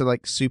people who are also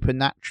like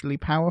supernaturally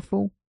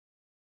powerful.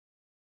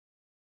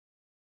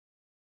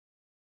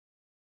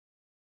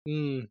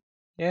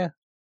 Yeah.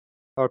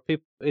 Or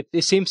people,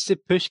 it seems to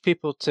push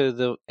people to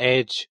the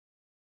edge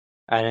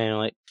and then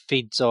like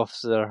feeds off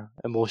their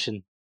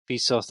emotion,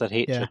 feeds off their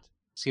hatred.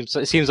 Yeah.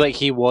 It seems like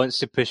he wants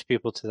to push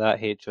people to that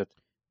hatred.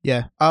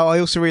 Yeah. Oh, I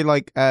also really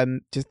like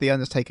just the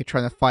Undertaker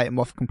trying to fight him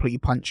off completely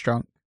punch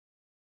drunk.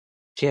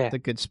 Yeah. It's a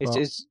good spot.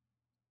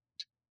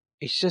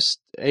 It's just,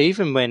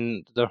 even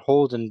when they're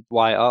holding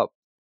Wyatt up,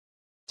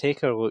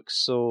 Taker looks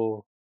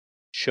so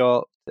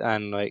shocked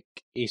and like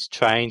he's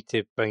trying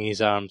to bring his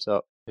arms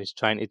up. He's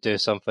trying to do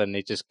something and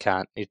he just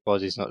can't. His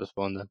body's not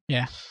responding.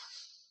 Yeah.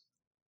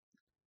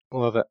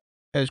 Love it.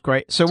 It was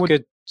great. So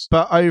good.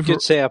 But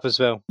good setup as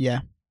well. Yeah.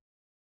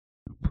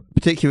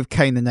 Particularly with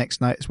Kane the next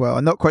night as well.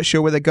 I'm not quite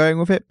sure where they're going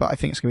with it, but I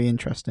think it's going to be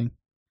interesting.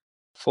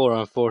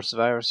 4-on-4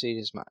 Survivor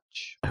Series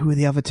match. Who are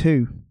the other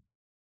two?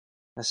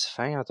 That's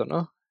the thing, I don't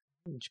know.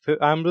 Would you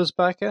put Ambrose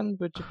back in?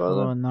 Would you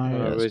bother? Oh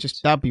no,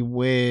 that'd be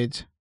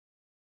weird.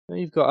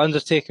 You've got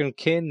Undertaker and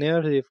Kane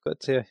there. They've got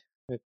to,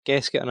 I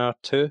guess, get an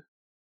R2.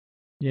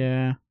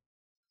 Yeah.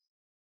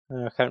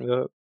 I can't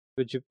remember.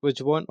 Would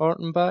you want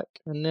Orton back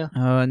in there?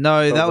 No,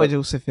 probably. That would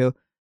also feel.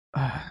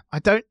 I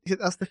don't.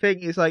 That's the thing.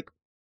 Is like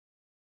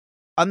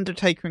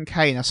Undertaker and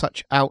Kane are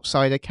such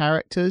outsider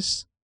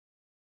characters.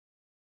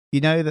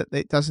 You know that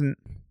it doesn't.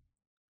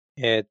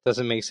 Yeah, it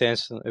doesn't make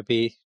sense for them to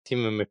be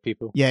teaming with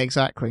people. Yeah,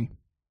 exactly.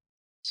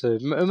 So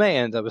it might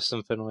end up with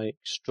something like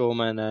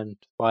Strowman and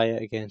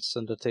Wyatt against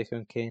Undertaker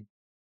and Kane.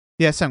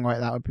 Yeah, something like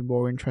that would be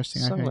more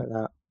interesting. Something like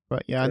that.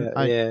 But yeah,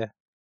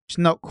 just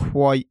not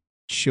quite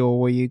sure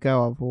where you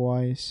go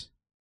otherwise.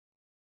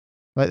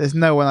 Like, there's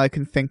no one I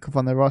can think of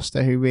on the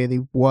roster who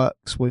really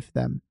works with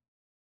them.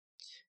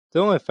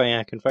 The only thing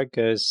I can think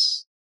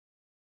is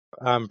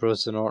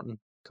Ambrose and Orton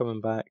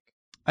coming back.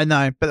 I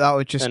know, but that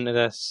would just into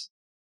this.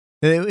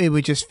 It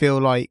would just feel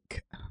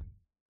like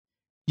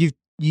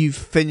you've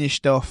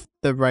finished off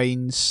the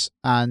Reigns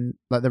and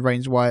like the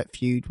Reigns Wyatt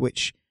feud,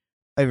 which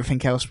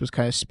everything else was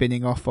kind of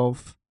spinning off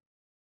of,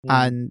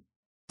 and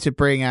to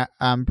bring out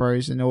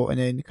Ambrose and Orton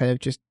in, kind of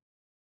just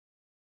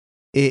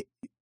it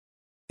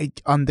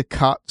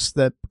undercuts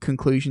the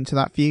conclusion to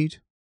that feud.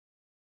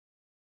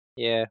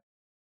 Yeah.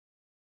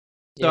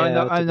 So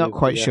I'm not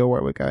quite sure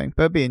where we're going,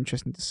 but it'd be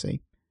interesting to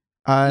see.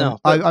 No,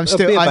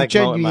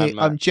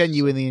 I'm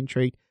genuinely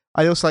intrigued.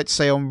 I'd also like to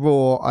say on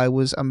Raw, I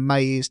was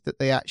amazed that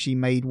they actually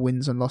made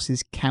wins and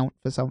losses count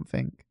for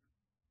something.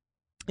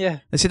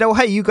 Yeah. They said, oh,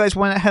 hey, you guys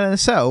won at Hell in a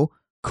Cell.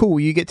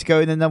 Cool, you get to go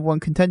in the number one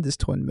contenders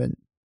tournament.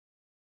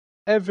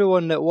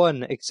 Everyone that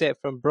won,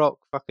 except from Brock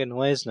fucking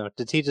Lesnar,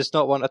 did he just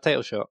not want a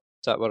title shot?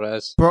 Is that what it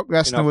is? Brock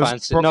Lesnar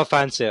was... Not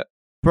fancy it.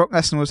 Brock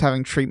Lesnar was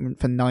having treatment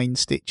for 9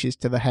 stitches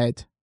to the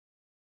head.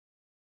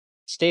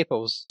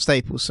 Staples,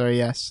 sorry,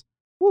 yes.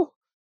 Woo!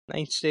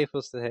 9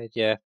 staples to the head,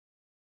 yeah.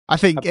 I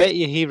bet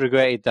you he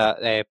regretted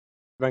that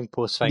ring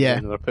post thing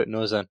when they were putting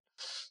those in.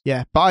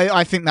 Yeah, but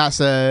I think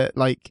that's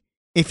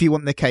if you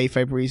want the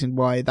kayfabe reason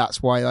why,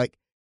 that's why,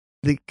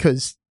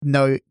 because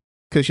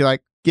you're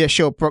like, yeah,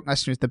 sure, Brock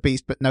Lesnar is the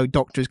beast, but no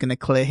doctor is going to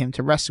clear him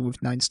to wrestle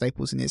with 9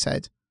 staples in his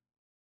head.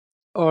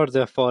 Or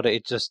the authority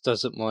just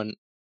doesn't want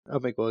I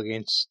might go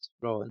against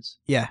Rollins.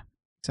 Yeah,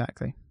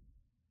 exactly.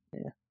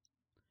 Yeah.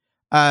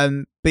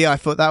 But yeah, I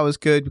thought that was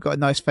good. We got a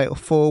nice fatal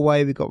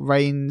 4-way. We got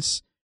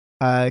Reigns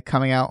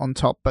coming out on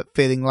top, but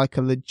feeling like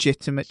a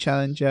legitimate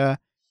challenger.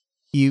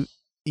 You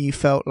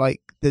felt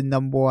like the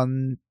number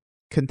one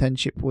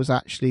contendership was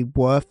actually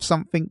worth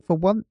something for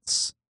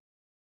once.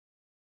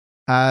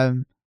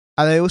 And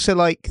I also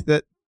like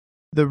that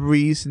the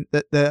reason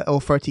that the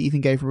Authority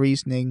even gave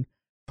reasoning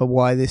for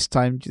why this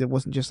time there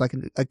wasn't just like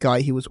a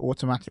guy who was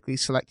automatically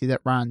selected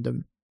at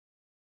random.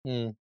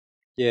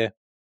 Yeah.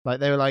 Like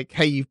they were like,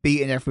 hey, you've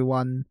beaten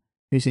everyone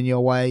who's in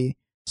your way,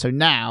 so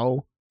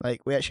now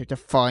like we actually have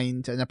to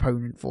find an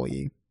opponent for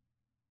you.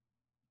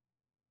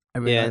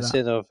 Yeah,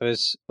 instead of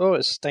it's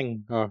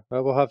Sting, or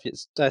we'll have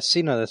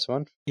Cena this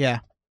one. Yeah.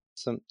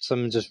 Some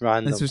just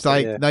random. This was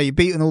like, no, you've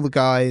beaten all the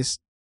guys,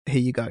 here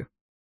you go.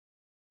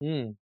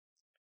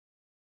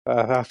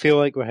 I feel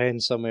like we're heading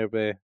somewhere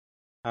with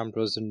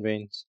Ambrose and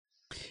Reigns.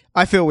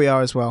 I feel we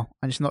are as well.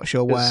 I'm just not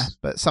sure where,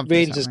 but something.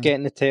 Reigns is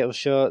getting the title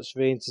shots,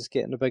 Reigns is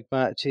getting the big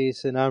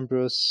matches, and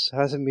Ambrose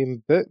hasn't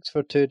been booked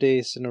for 2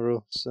 days in a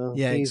row. So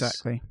yeah,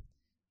 exactly.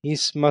 He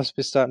must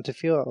be starting to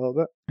feel it a little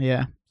bit.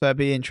 Yeah, that'd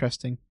be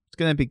interesting. It's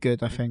going to be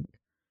good, I think.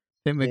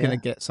 I think we're going to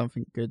get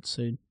something good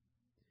soon.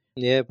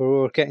 Yeah, but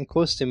we're getting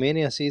close to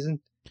Mania season.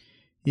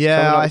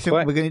 Yeah, I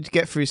think we're going to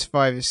get through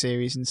Survivor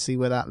Series and see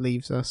where that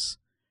leaves us.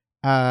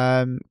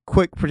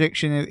 Quick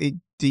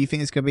prediction: do you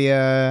think it's going to be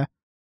a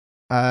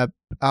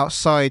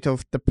outside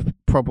of the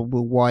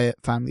probable Wyatt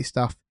family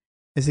stuff?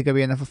 Is it going to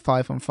be another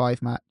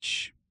 5-on-5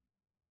 match?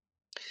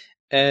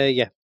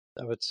 Yeah,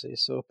 I would say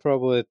so.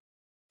 Probably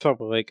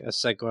like a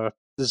Ziggler,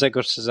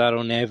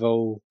 Cesaro,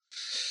 Neville,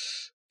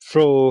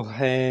 throw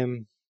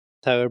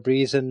Tyler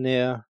Breeze in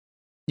there.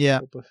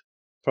 Yeah,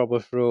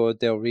 probably throw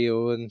Del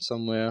Rio in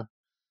somewhere.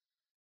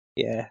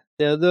 Yeah,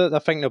 I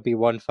think there'll be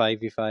 1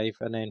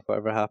 5v5, and then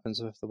whatever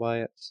happens with the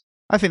Wyatts.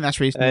 I think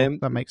that's reasonable.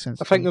 That makes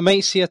sense. I think we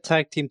might see a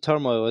tag team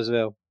turmoil as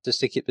well, just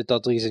to keep the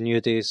Dudleys and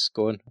New Days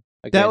going.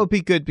 Again. That would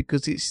be good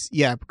because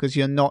because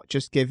you're not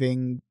just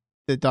giving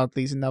the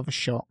Dudleys another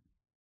shot.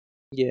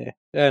 Yeah,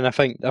 and I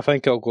think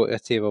it'll go to a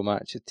table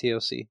match at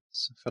TLC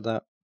for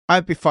that.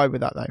 I'd be fine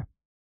with that though.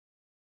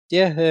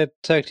 Yeah,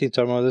 tag team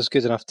turmoil. There's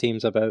good enough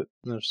teams about.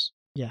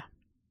 Yeah.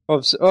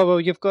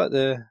 You've got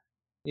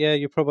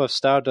you probably have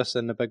Stardust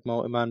in the big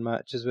multi-man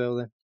match as well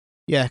then.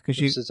 Yeah, because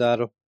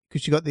Cesaro.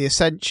 Because you got the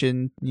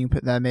Ascension, you can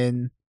put them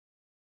in.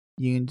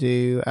 You can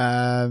do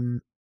so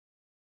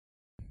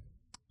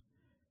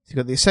you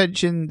got the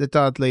Ascension, the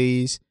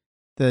Dudleys,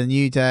 the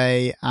New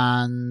Day,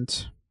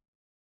 and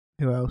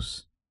who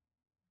else?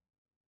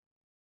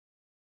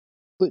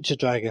 Lucha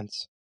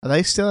Dragons. Are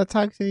they still a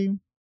tag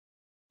team?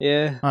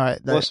 Yeah. All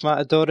right. Los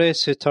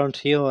Matadores, who turned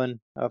heel, and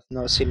I've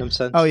not seen them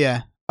since. Oh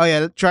yeah.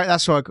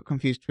 That's why I got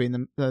confused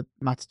between the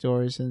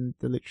Matadores and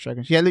the Lucha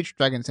Dragons. Yeah, Lucha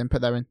Dragons, then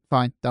put that in.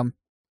 Fine, done.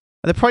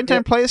 Are the Point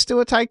Time Players still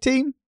a tag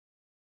team?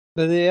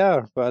 They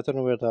are, but I don't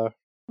know where they are.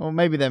 Or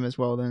maybe them as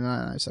well, then I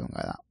don't know, something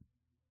like that.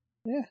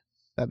 Yeah.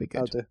 That'd be good.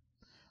 I'll do.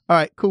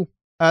 Alright, cool.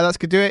 That's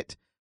going to do it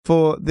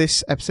for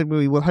this episode.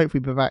 We will hopefully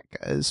be back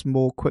as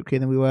more quickly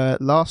than we were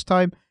last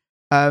time.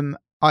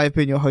 I've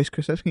been your host,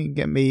 Chris Epstein. You can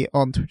get me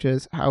on Twitter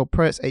as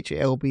HalPro, it's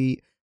HALB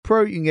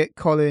Pro. You can get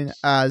Colin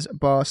as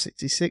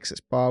Bar66,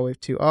 that's bar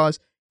with 2 R's.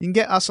 You can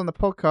get us on the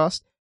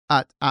podcast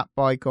at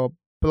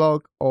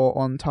ByGodBlog or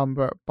on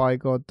Tumblr at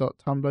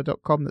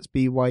bygod.tumblr.com. That's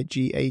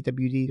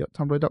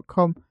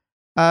bygawd.tumblr.com.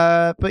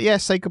 But yeah,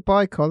 say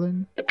goodbye,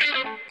 Colin.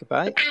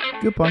 Goodbye.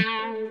 Goodbye.